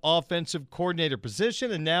Alabama offensive coordinator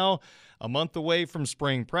position. And now, a month away from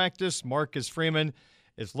spring practice, Marcus Freeman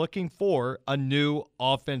is looking for a new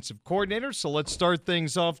offensive coordinator. So let's start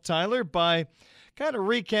things off, Tyler, by kind of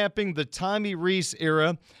recapping the Tommy Rees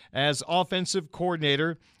era as offensive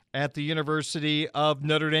coordinator at the University of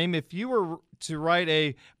Notre Dame. If you were to write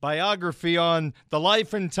a biography on the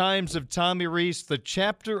life and times of Tommy Rees, the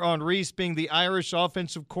chapter on Rees being the Irish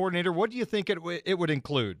offensive coordinator, what do you think it would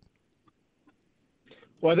include?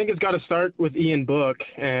 Well, I think it's got to start with Ian Book,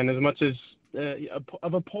 and as much as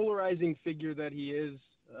of a polarizing figure that he is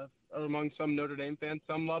among some Notre Dame fans,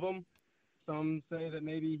 some love him, some say that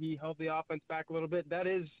maybe he held the offense back a little bit. That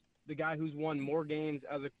is the guy who's won more games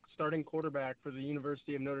as a starting quarterback for the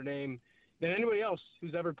University of Notre Dame than anybody else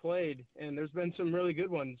who's ever played. And there's been some really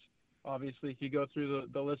good ones, obviously, if you go through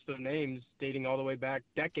the list of names dating all the way back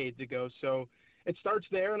decades ago. So it starts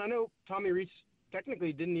there. And I know Tommy Rees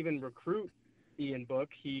technically didn't even recruit Ian Book.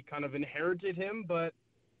 He kind of inherited him. But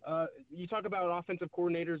you talk about offensive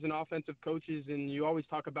coordinators and offensive coaches, and you always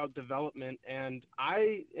talk about development. And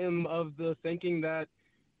I am of the thinking that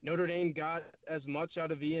Notre Dame got as much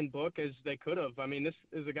out of Ian Book as they could have. I mean, this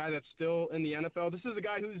is a guy that's still in the NFL. This is a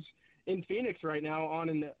guy who's in Phoenix right now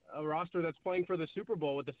on a roster that's playing for the Super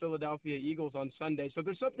Bowl with the Philadelphia Eagles on Sunday. So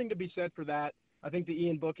there's something to be said for that. I think the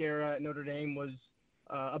Ian Book era at Notre Dame was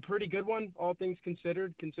a pretty good one, all things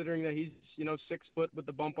considered, considering that he's, 6 foot with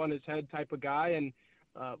the bump on his head type of guy and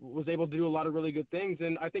was able to do a lot of really good things.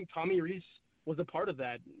 And I think Tommy Rees was a part of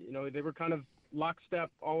that. They were kind of lockstep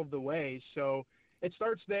all of the way. So it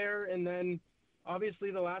starts there, and then obviously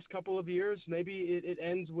the last couple of years, maybe it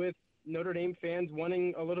ends with Notre Dame fans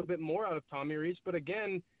wanting a little bit more out of Tommy Rees. But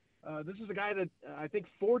again, this is a guy that I think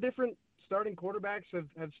 4 different starting quarterbacks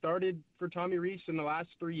have started for Tommy Rees in the last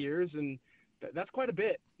 3 years, and that's quite a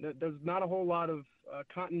bit. There's not a whole lot of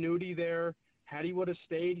continuity there. Had he would have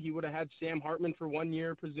stayed, he would have had Sam Hartman for 1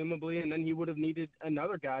 year, presumably, and then he would have needed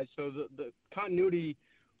another guy. So the continuity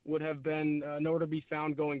would have been nowhere to be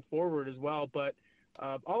found going forward as well. But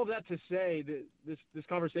all of that to say that this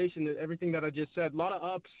conversation, everything that I just said, a lot of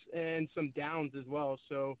ups and some downs as well.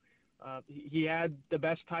 So he had the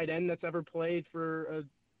best tight end that's ever played for a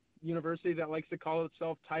university that likes to call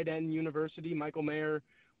itself tight end university. Michael Mayer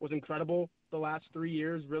was incredible the last 3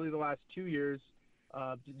 years, really the last 2 years,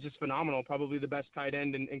 just phenomenal, probably the best tight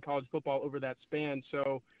end in college football over that span.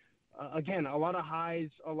 So again, a lot of highs,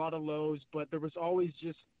 a lot of lows, but there was always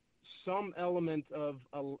just some element of,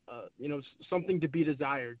 something to be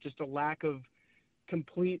desired, just a lack of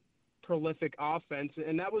complete prolific offense.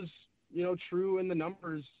 And that was, true in the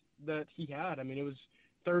numbers that he had. I mean, it was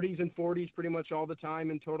 30s and 40s pretty much all the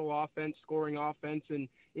time in total offense, scoring offense. And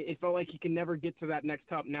it felt like he could never get to that next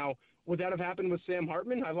top. Now, would that have happened with Sam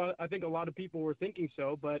Hartman? I think a lot of people were thinking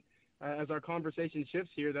so, but as our conversation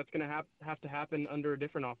shifts here, that's going to have to happen under a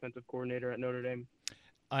different offensive coordinator at Notre Dame.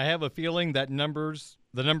 I have a feeling that the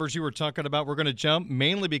numbers you were talking about, we're going to jump,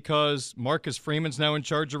 mainly because Marcus Freeman's now in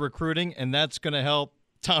charge of recruiting, and that's going to help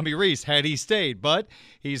Tommy Rees had he stayed. But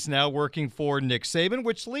he's now working for Nick Saban,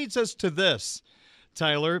 which leads us to this.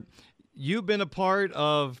 Tyler, you've been a part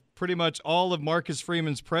of pretty much all of Marcus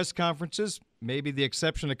Freeman's press conferences, maybe the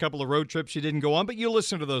exception a couple of road trips you didn't go on, but you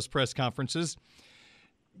listen to those press conferences.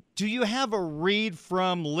 Do you have a read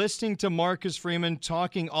from listening to Marcus Freeman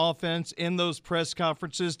talking offense in those press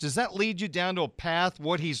conferences? Does that lead you down to a path,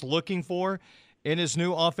 what he's looking for in his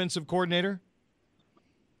new offensive coordinator?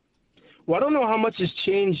 Well, I don't know how much has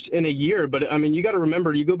changed in a year, but I mean, you got to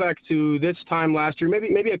remember, you go back to this time last year,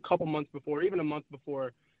 maybe a couple months before, even a month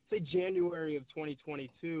before, say January of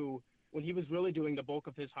 2022, when he was really doing the bulk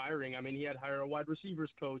of his hiring. I mean, he had hired a wide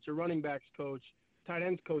receivers coach, a running backs coach, tight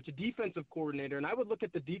ends coach, a defensive coordinator. And I would look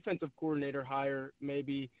at the defensive coordinator hire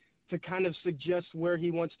maybe to kind of suggest where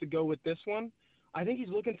he wants to go with this one. I think he's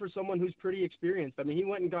looking for someone who's pretty experienced. I mean, he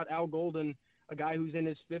went and got Al Golden, a guy who's in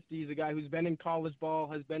his 50s, a guy who's been in college ball,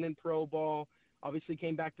 has been in pro ball, obviously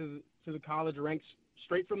came back to the college ranks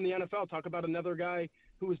straight from the NFL. Talk about another guy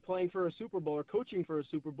who was playing for a Super Bowl or coaching for a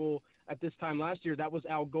Super Bowl at this time last year. That was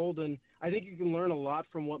Al Golden. I think you can learn a lot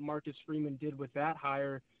from what Marcus Freeman did with that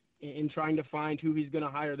hire in trying to find who he's going to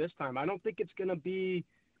hire this time. I don't think it's going to be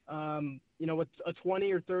with a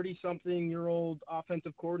 20 or 30-something-year-old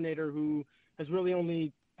offensive coordinator who has really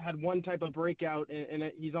only had one type of breakout,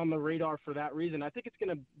 and he's on the radar for that reason. I think it's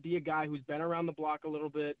going to be a guy who's been around the block a little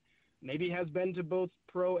bit, maybe has been to both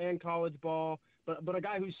pro and college ball, but a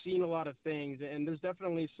guy who's seen a lot of things. And there's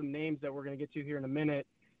definitely some names that we're going to get to here in a minute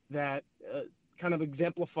that kind of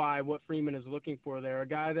exemplify what Freeman is looking for there. A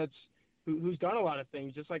guy who's done a lot of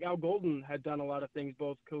things, just like Al Golden had done a lot of things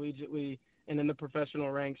both collegiately and in the professional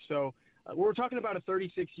ranks. So we're talking about a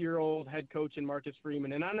 36-year-old head coach in Marcus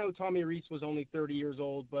Freeman. And I know Tommy Rees was only 30 years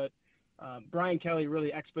old, but Brian Kelly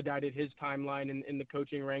really expedited his timeline in the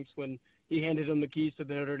coaching ranks when he handed him the keys to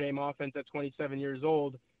the Notre Dame offense at 27 years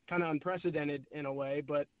old. Kind of unprecedented in a way,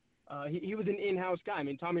 but he was an in-house guy. I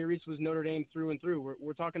mean, Tommy Rees was Notre Dame through and through.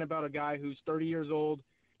 We're talking about a guy who's 30 years old,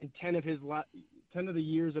 and 10 of the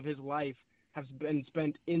years of his life have been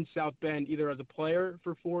spent in South Bend, either as a player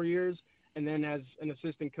for 4 years and then as an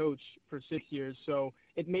assistant coach for 6 years. So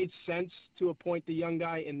it made sense to appoint the young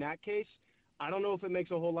guy in that case. I don't know if it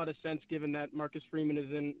makes a whole lot of sense given that Marcus Freeman is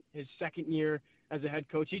in his second year as a head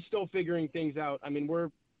coach. He's still figuring things out. I mean, we're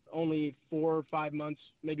only 4 or 5 months,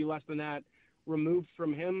 maybe less than that, removed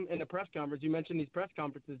from him in a press conference. You mentioned these press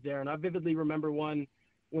conferences, Darren. I vividly remember one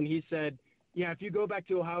when he said, yeah, if you go back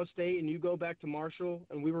to Ohio State and you go back to Marshall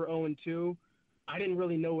and we were 0-2, I didn't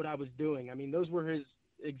really know what I was doing. I mean, those were his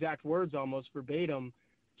exact words almost verbatim.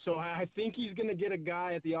 So I think he's going to get a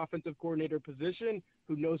guy at the offensive coordinator position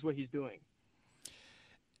who knows what he's doing.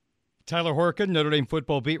 Tyler Horka, Notre Dame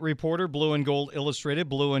football beat reporter, Blue and Gold Illustrated,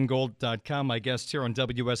 blueandgold.com, my guest here on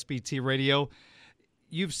WSBT Radio.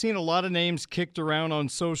 You've seen a lot of names kicked around on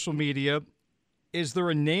social media. Is there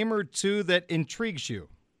a name or two that intrigues you?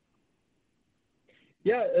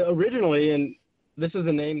 Yeah, originally, and this is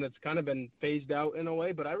a name that's kind of been phased out in a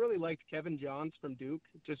way, but I really liked Kevin Johns from Duke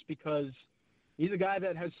just because he's a guy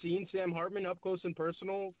that has seen Sam Hartman up close and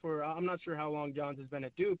personal for, I'm not sure how long Johns has been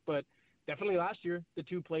at Duke, but definitely last year the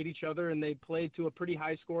two played each other and they played to a pretty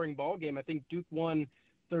high-scoring ball game. I think Duke won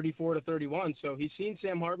 34-31. So he's seen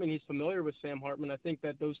Sam Hartman. He's familiar with Sam Hartman. I think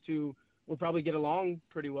that those two will probably get along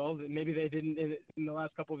pretty well. Maybe they didn't in the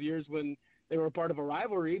last couple of years when they were a part of a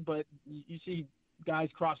rivalry, but you see guys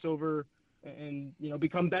cross over and,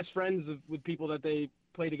 become best friends with people that they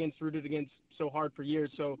played against, rooted against so hard for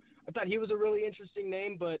years. So I thought he was a really interesting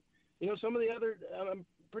name, but, some of the other,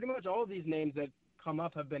 pretty much all of these names that come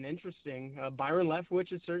up have been interesting. Byron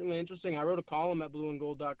Leftwich is certainly interesting. I wrote a column at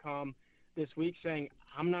blueandgold.com this week saying,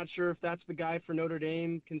 I'm not sure if that's the guy for Notre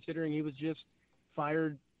Dame, considering he was just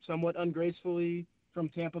fired somewhat ungracefully from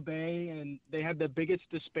Tampa Bay, and they had the biggest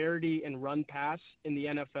disparity in run pass in the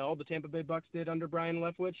NFL. The Tampa Bay Bucs did under Byron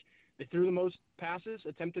Leftwich. They threw the most passes,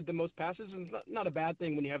 attempted the most passes, and it's not a bad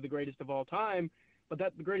thing when you have the greatest of all time. But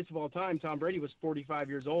the greatest of all time, Tom Brady, was 45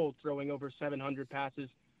 years old, throwing over 700 passes.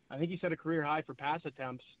 I think he set a career high for pass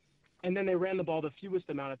attempts. And then they ran the ball the fewest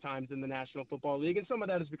amount of times in the National Football League. And some of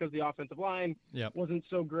that is because the offensive line wasn't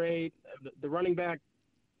so great. The running back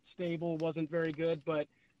stable wasn't very good. But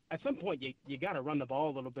at some point, you got to run the ball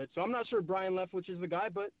a little bit. So I'm not sure Brian Leftwich is the guy,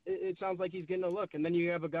 but it sounds like he's getting a look. And then you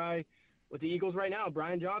have a guy with the Eagles right now,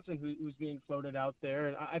 Brian Johnson, who's being floated out there.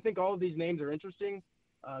 And I think all of these names are interesting.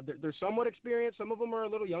 They're somewhat experienced. Some of them are a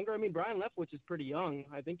little younger. I mean, Brian Leftwich is pretty young.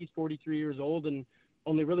 I think he's 43 years old and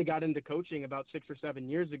only really got into coaching about 6 or 7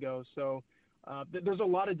 years ago. So there's a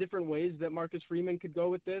lot of different ways that Marcus Freeman could go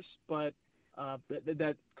with this, but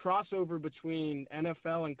that crossover between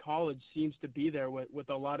NFL and college seems to be there with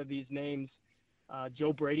a lot of these names.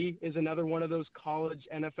 Joe Brady is another one of those college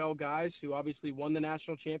NFL guys who obviously won the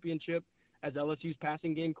national championship as LSU's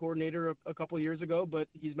passing game coordinator a couple of years ago, but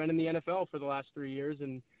he's been in the NFL for the last 3 years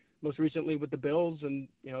and most recently with the Bills. And,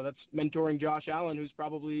 that's mentoring Josh Allen, who's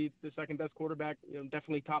probably the second best quarterback,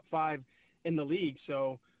 definitely top 5 in the league.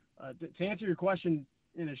 So to answer your question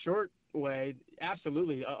in a short way,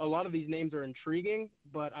 absolutely. A lot of these names are intriguing,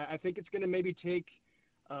 but I think it's going to maybe take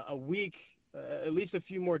a week, at least a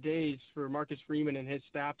few more days for Marcus Freeman and his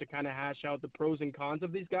staff to kind of hash out the pros and cons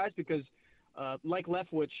of these guys, because like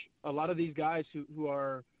Leftwich, a lot of these guys who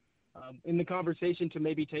are in the conversation to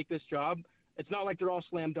maybe take this job, it's not like they're all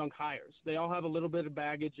slam dunk hires. They all have a little bit of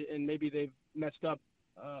baggage, and maybe they've messed up,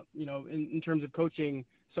 in terms of coaching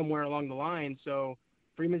somewhere along the line. So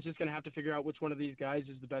Freeman's just going to have to figure out which one of these guys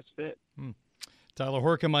is the best fit. Tyler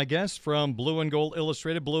Horka, my guest from Blue and Gold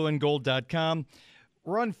Illustrated, blueandgold.com.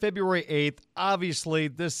 We're on February 8th. Obviously,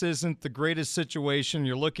 this isn't the greatest situation.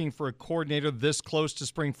 You're looking for a coordinator this close to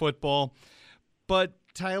spring football. But,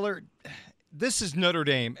 Tyler, this is Notre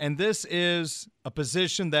Dame, and this is a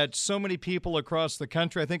position that so many people across the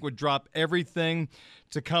country, I think, would drop everything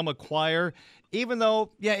to come acquire, even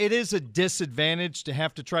though, yeah, it is a disadvantage to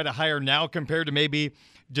have to try to hire now compared to maybe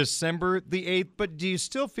December the 8th. But do you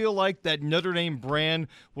still feel like that Notre Dame brand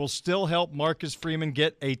will still help Marcus Freeman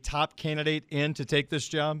get a top candidate in to take this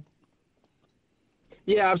job?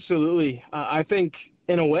 Yeah, absolutely. I think,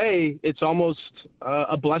 in a way, it's almost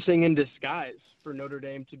a blessing in disguise for Notre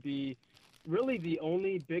Dame to be really the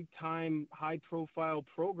only big-time, high-profile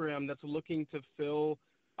program that's looking to fill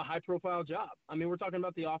a high-profile job. I mean, we're talking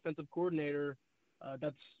about the offensive coordinator.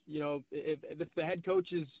 That's, if the head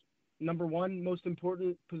coach is number one most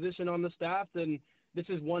important position on the staff, then this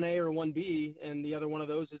is 1A or 1B, and the other one of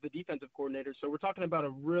those is the defensive coordinator. So we're talking about a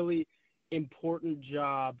really important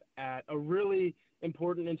job at a really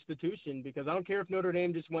important institution, because I don't care if Notre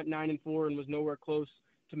Dame just went 9-4 and was nowhere close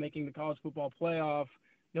to making the college football playoff.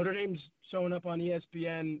 Notre Dame's showing up on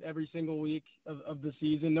ESPN every single week of the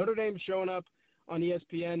season. Notre Dame's showing up on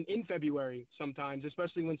ESPN in February sometimes,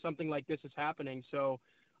 especially when something like this is happening. So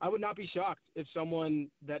I would not be shocked if someone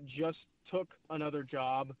that just took another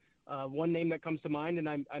job, one name that comes to mind, and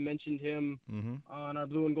I mentioned him on our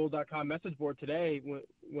blueandgold.com message board today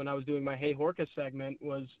when I was doing my Hey Horka segment,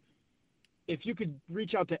 was if you could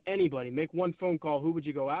reach out to anybody, make one phone call, who would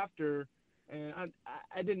you go after? And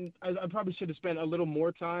I probably should have spent a little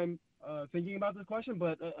more time thinking about this question,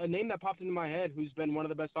 but a name that popped into my head who's been one of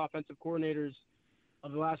the best offensive coordinators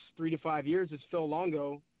of the last 3 to 5 years is Phil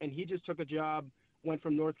Longo, and he just took a job, went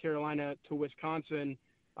from North Carolina to Wisconsin,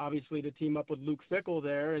 obviously to team up with Luke Fickell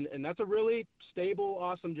there, and that's a really stable,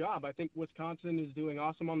 awesome job. I think Wisconsin is doing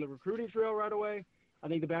awesome on the recruiting trail right away. I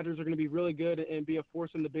think the Badgers are going to be really good and be a force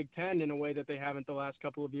in the Big Ten in a way that they haven't the last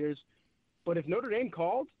couple of years. But if Notre Dame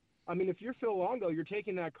called, I mean, if you're Phil Longo, you're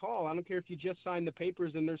taking that call. I don't care if you just signed the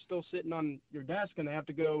papers and they're still sitting on your desk and they have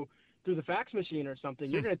to go through the fax machine or something.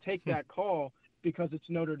 You're going to take that call because it's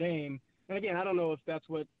Notre Dame. And, again, I don't know if that's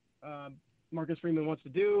what Marcus Freeman wants to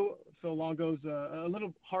do. Phil Longo's a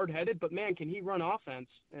little hard-headed, but, man, can he run offense?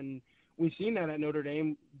 And we've seen that at Notre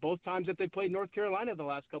Dame both times that they played North Carolina the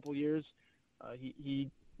last couple of years.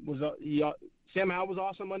 Sam Howell was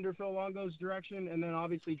awesome under Phil Longo's direction, and then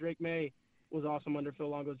obviously Drake May was awesome under Phil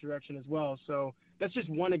Longo's direction as well. So that's just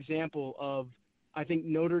one example of, I think,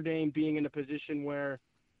 Notre Dame being in a position where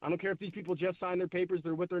I don't care if these people just signed their papers,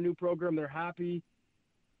 they're with their new program, they're happy.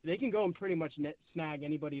 They can go and pretty much snag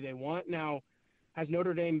anybody they want. Now, has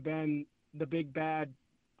Notre Dame been the big bad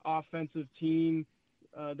offensive team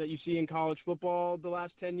that you see in college football the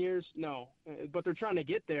last 10 years? No, but they're trying to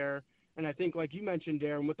get there. And I think, like you mentioned,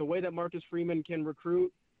 Darren, with the way that Marcus Freeman can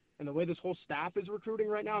recruit and the way this whole staff is recruiting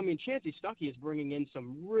right now, I mean, Chancey Stuckey is bringing in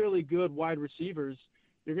some really good wide receivers.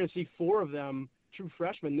 You're going to see 4 of them, true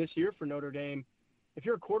freshmen, this year for Notre Dame. If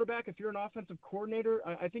you're a quarterback, if you're an offensive coordinator,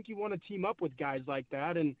 I think you want to team up with guys like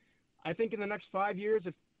that. And I think in the next 5 years,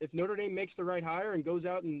 if Notre Dame makes the right hire and goes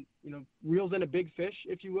out and, reels in a big fish,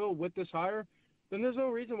 if you will, with this hire, then there's no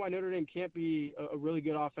reason why Notre Dame can't be a really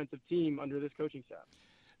good offensive team under this coaching staff.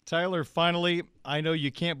 Tyler, finally, I know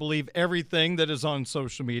you can't believe everything that is on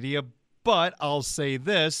social media, but I'll say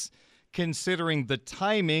this. Considering the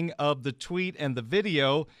timing of the tweet and the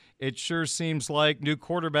video, it sure seems like new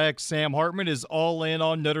quarterback Sam Hartman is all in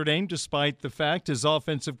on Notre Dame, despite the fact his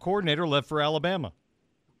offensive coordinator left for Alabama.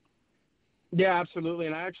 Yeah, absolutely.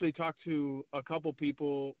 And I actually talked to a couple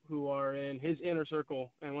people who are in his inner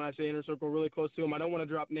circle. And when I say inner circle, really close to him, I don't want to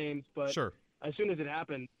drop names, but sure. As soon as it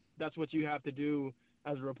happened, that's what you have to do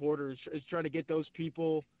as a reporter, is try to get those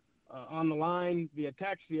people on the line via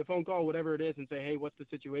text, via phone call, whatever it is, and say, hey, what's the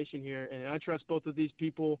situation here? And I trust both of these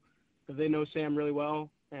people because they know Sam really well.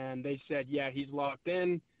 And they said, yeah, he's locked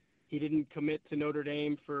in. He didn't commit to Notre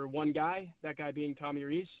Dame for one guy, that guy being Tommy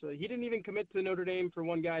Rees. He didn't even commit to Notre Dame for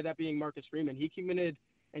one guy, that being Marcus Freeman. He committed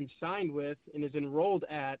and signed with and is enrolled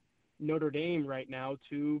at Notre Dame right now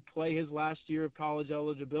to play his last year of college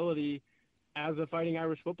eligibility as a Fighting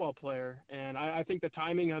Irish football player. And I think the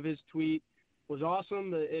timing of his tweet was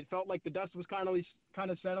awesome. It felt like the dust was kind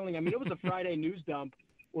of settling. I mean, it was a Friday news dump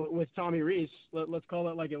with Tommy Rees. Let's call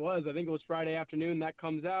it like it was. I think it was Friday afternoon that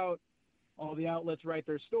comes out. All the outlets write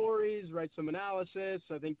their stories, write some analysis.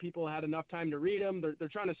 I think people had enough time to read them. They're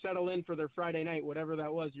trying to settle in for their Friday night, whatever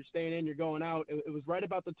that was. You're staying in, you're going out. It was right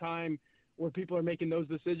about the time where people are making those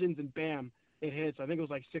decisions, and bam, it hits. I think it was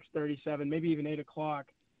like 6:37, maybe even 8 o'clock.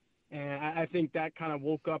 And I think that kind of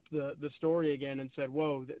woke up the story again and said,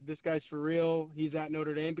 whoa, this guy's for real. He's at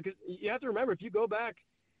Notre Dame. Because you have to remember, if you go back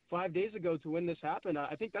 5 days ago to when this happened,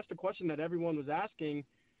 I think that's the question that everyone was asking.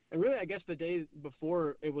 And really, I guess the day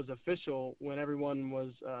before it was official, when everyone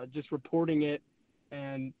was just reporting it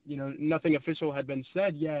and, nothing official had been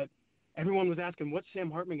said yet, everyone was asking, what's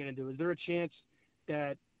Sam Hartman going to do? Is there a chance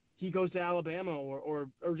that he goes to Alabama or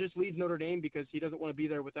just leaves Notre Dame because he doesn't want to be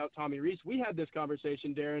there without Tommy Rees? We had this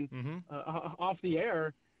conversation, Darren, off the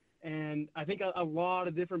air, and I think a lot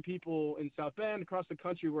of different people in South Bend, across the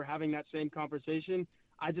country, were having that same conversation.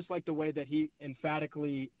 I just like the way that he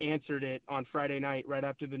emphatically answered it on Friday night, right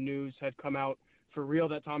after the news had come out for real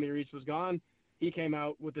that Tommy Rees was gone. He came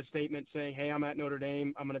out with a statement saying, hey, I'm at Notre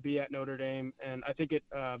Dame. I'm going to be at Notre Dame. And I think it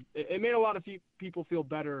made a lot of people feel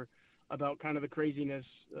better about kind of the craziness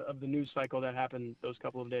of the news cycle that happened those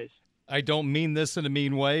couple of days. I don't mean this in a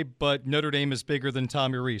mean way, but Notre Dame is bigger than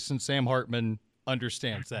Tommy Rees, and Sam Hartman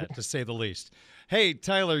understands that, to say the least. Hey,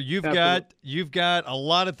 Tyler, you've got a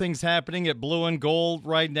lot of things happening at Blue and Gold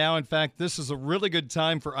right now. In fact, this is a really good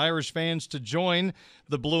time for Irish fans to join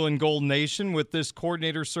the Blue and Gold Nation with this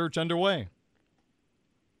coordinator search underway.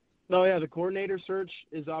 Oh, yeah, the coordinator search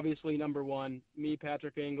is obviously number one. Me,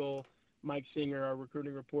 Patrick Engel, Mike Singer, our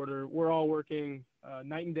recruiting reporter, we're all working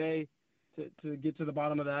night and day to get to the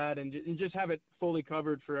bottom of that and just have it fully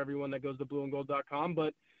covered for everyone that goes to blueandgold.com.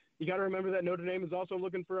 But you got to remember that Notre Dame is also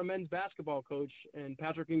looking for a men's basketball coach, and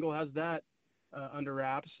Patrick Engel has that under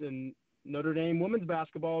wraps. And Notre Dame women's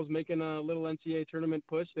basketball is making a little NCAA tournament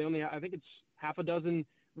push. They only, I think it's half a dozen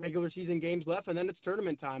regular season games left, and then it's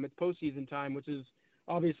tournament time. It's postseason time, which is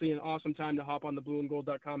obviously an awesome time to hop on the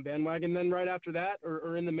blueandgold.com bandwagon. Then right after that,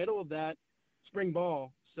 or in the middle of that, spring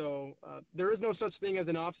ball. So there is no such thing as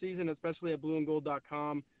an off season, especially at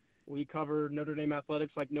blueandgold.com. We cover Notre Dame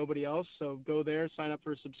athletics like nobody else. So go there, sign up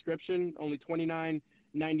for a subscription, only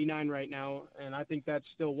 $29.99 right now. And I think that's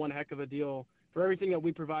still one heck of a deal for everything that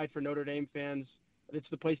we provide for Notre Dame fans. It's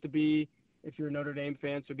the place to be if you're a Notre Dame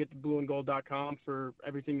fan. So get to blueandgold.com for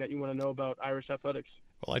everything that you want to know about Irish athletics.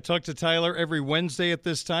 Well, I talk to Tyler every Wednesday at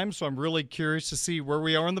this time, so I'm really curious to see where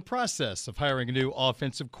we are in the process of hiring a new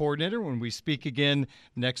offensive coordinator when we speak again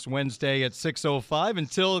next Wednesday at 6:05.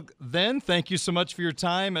 Until then, thank you so much for your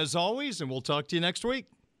time, as always, and we'll talk to you next week.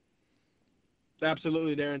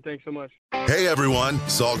 Absolutely, Darren. Thanks so much. Hey, everyone.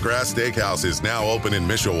 Saltgrass Steakhouse is now open in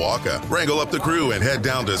Mishawaka. Wrangle up the crew and head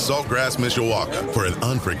down to Saltgrass, Mishawaka for an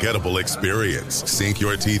unforgettable experience. Sink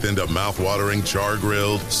your teeth into mouth-watering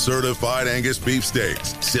char-grilled, certified Angus beef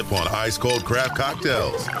steaks. Sip on ice-cold craft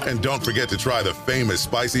cocktails. And don't forget to try the famous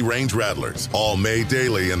spicy range rattlers, all made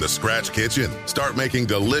daily in the Scratch Kitchen. Start making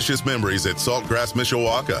delicious memories at Saltgrass,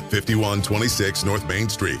 Mishawaka, 5126 North Main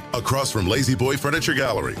Street, across from Lazy Boy Furniture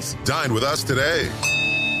Galleries. Dine with us today.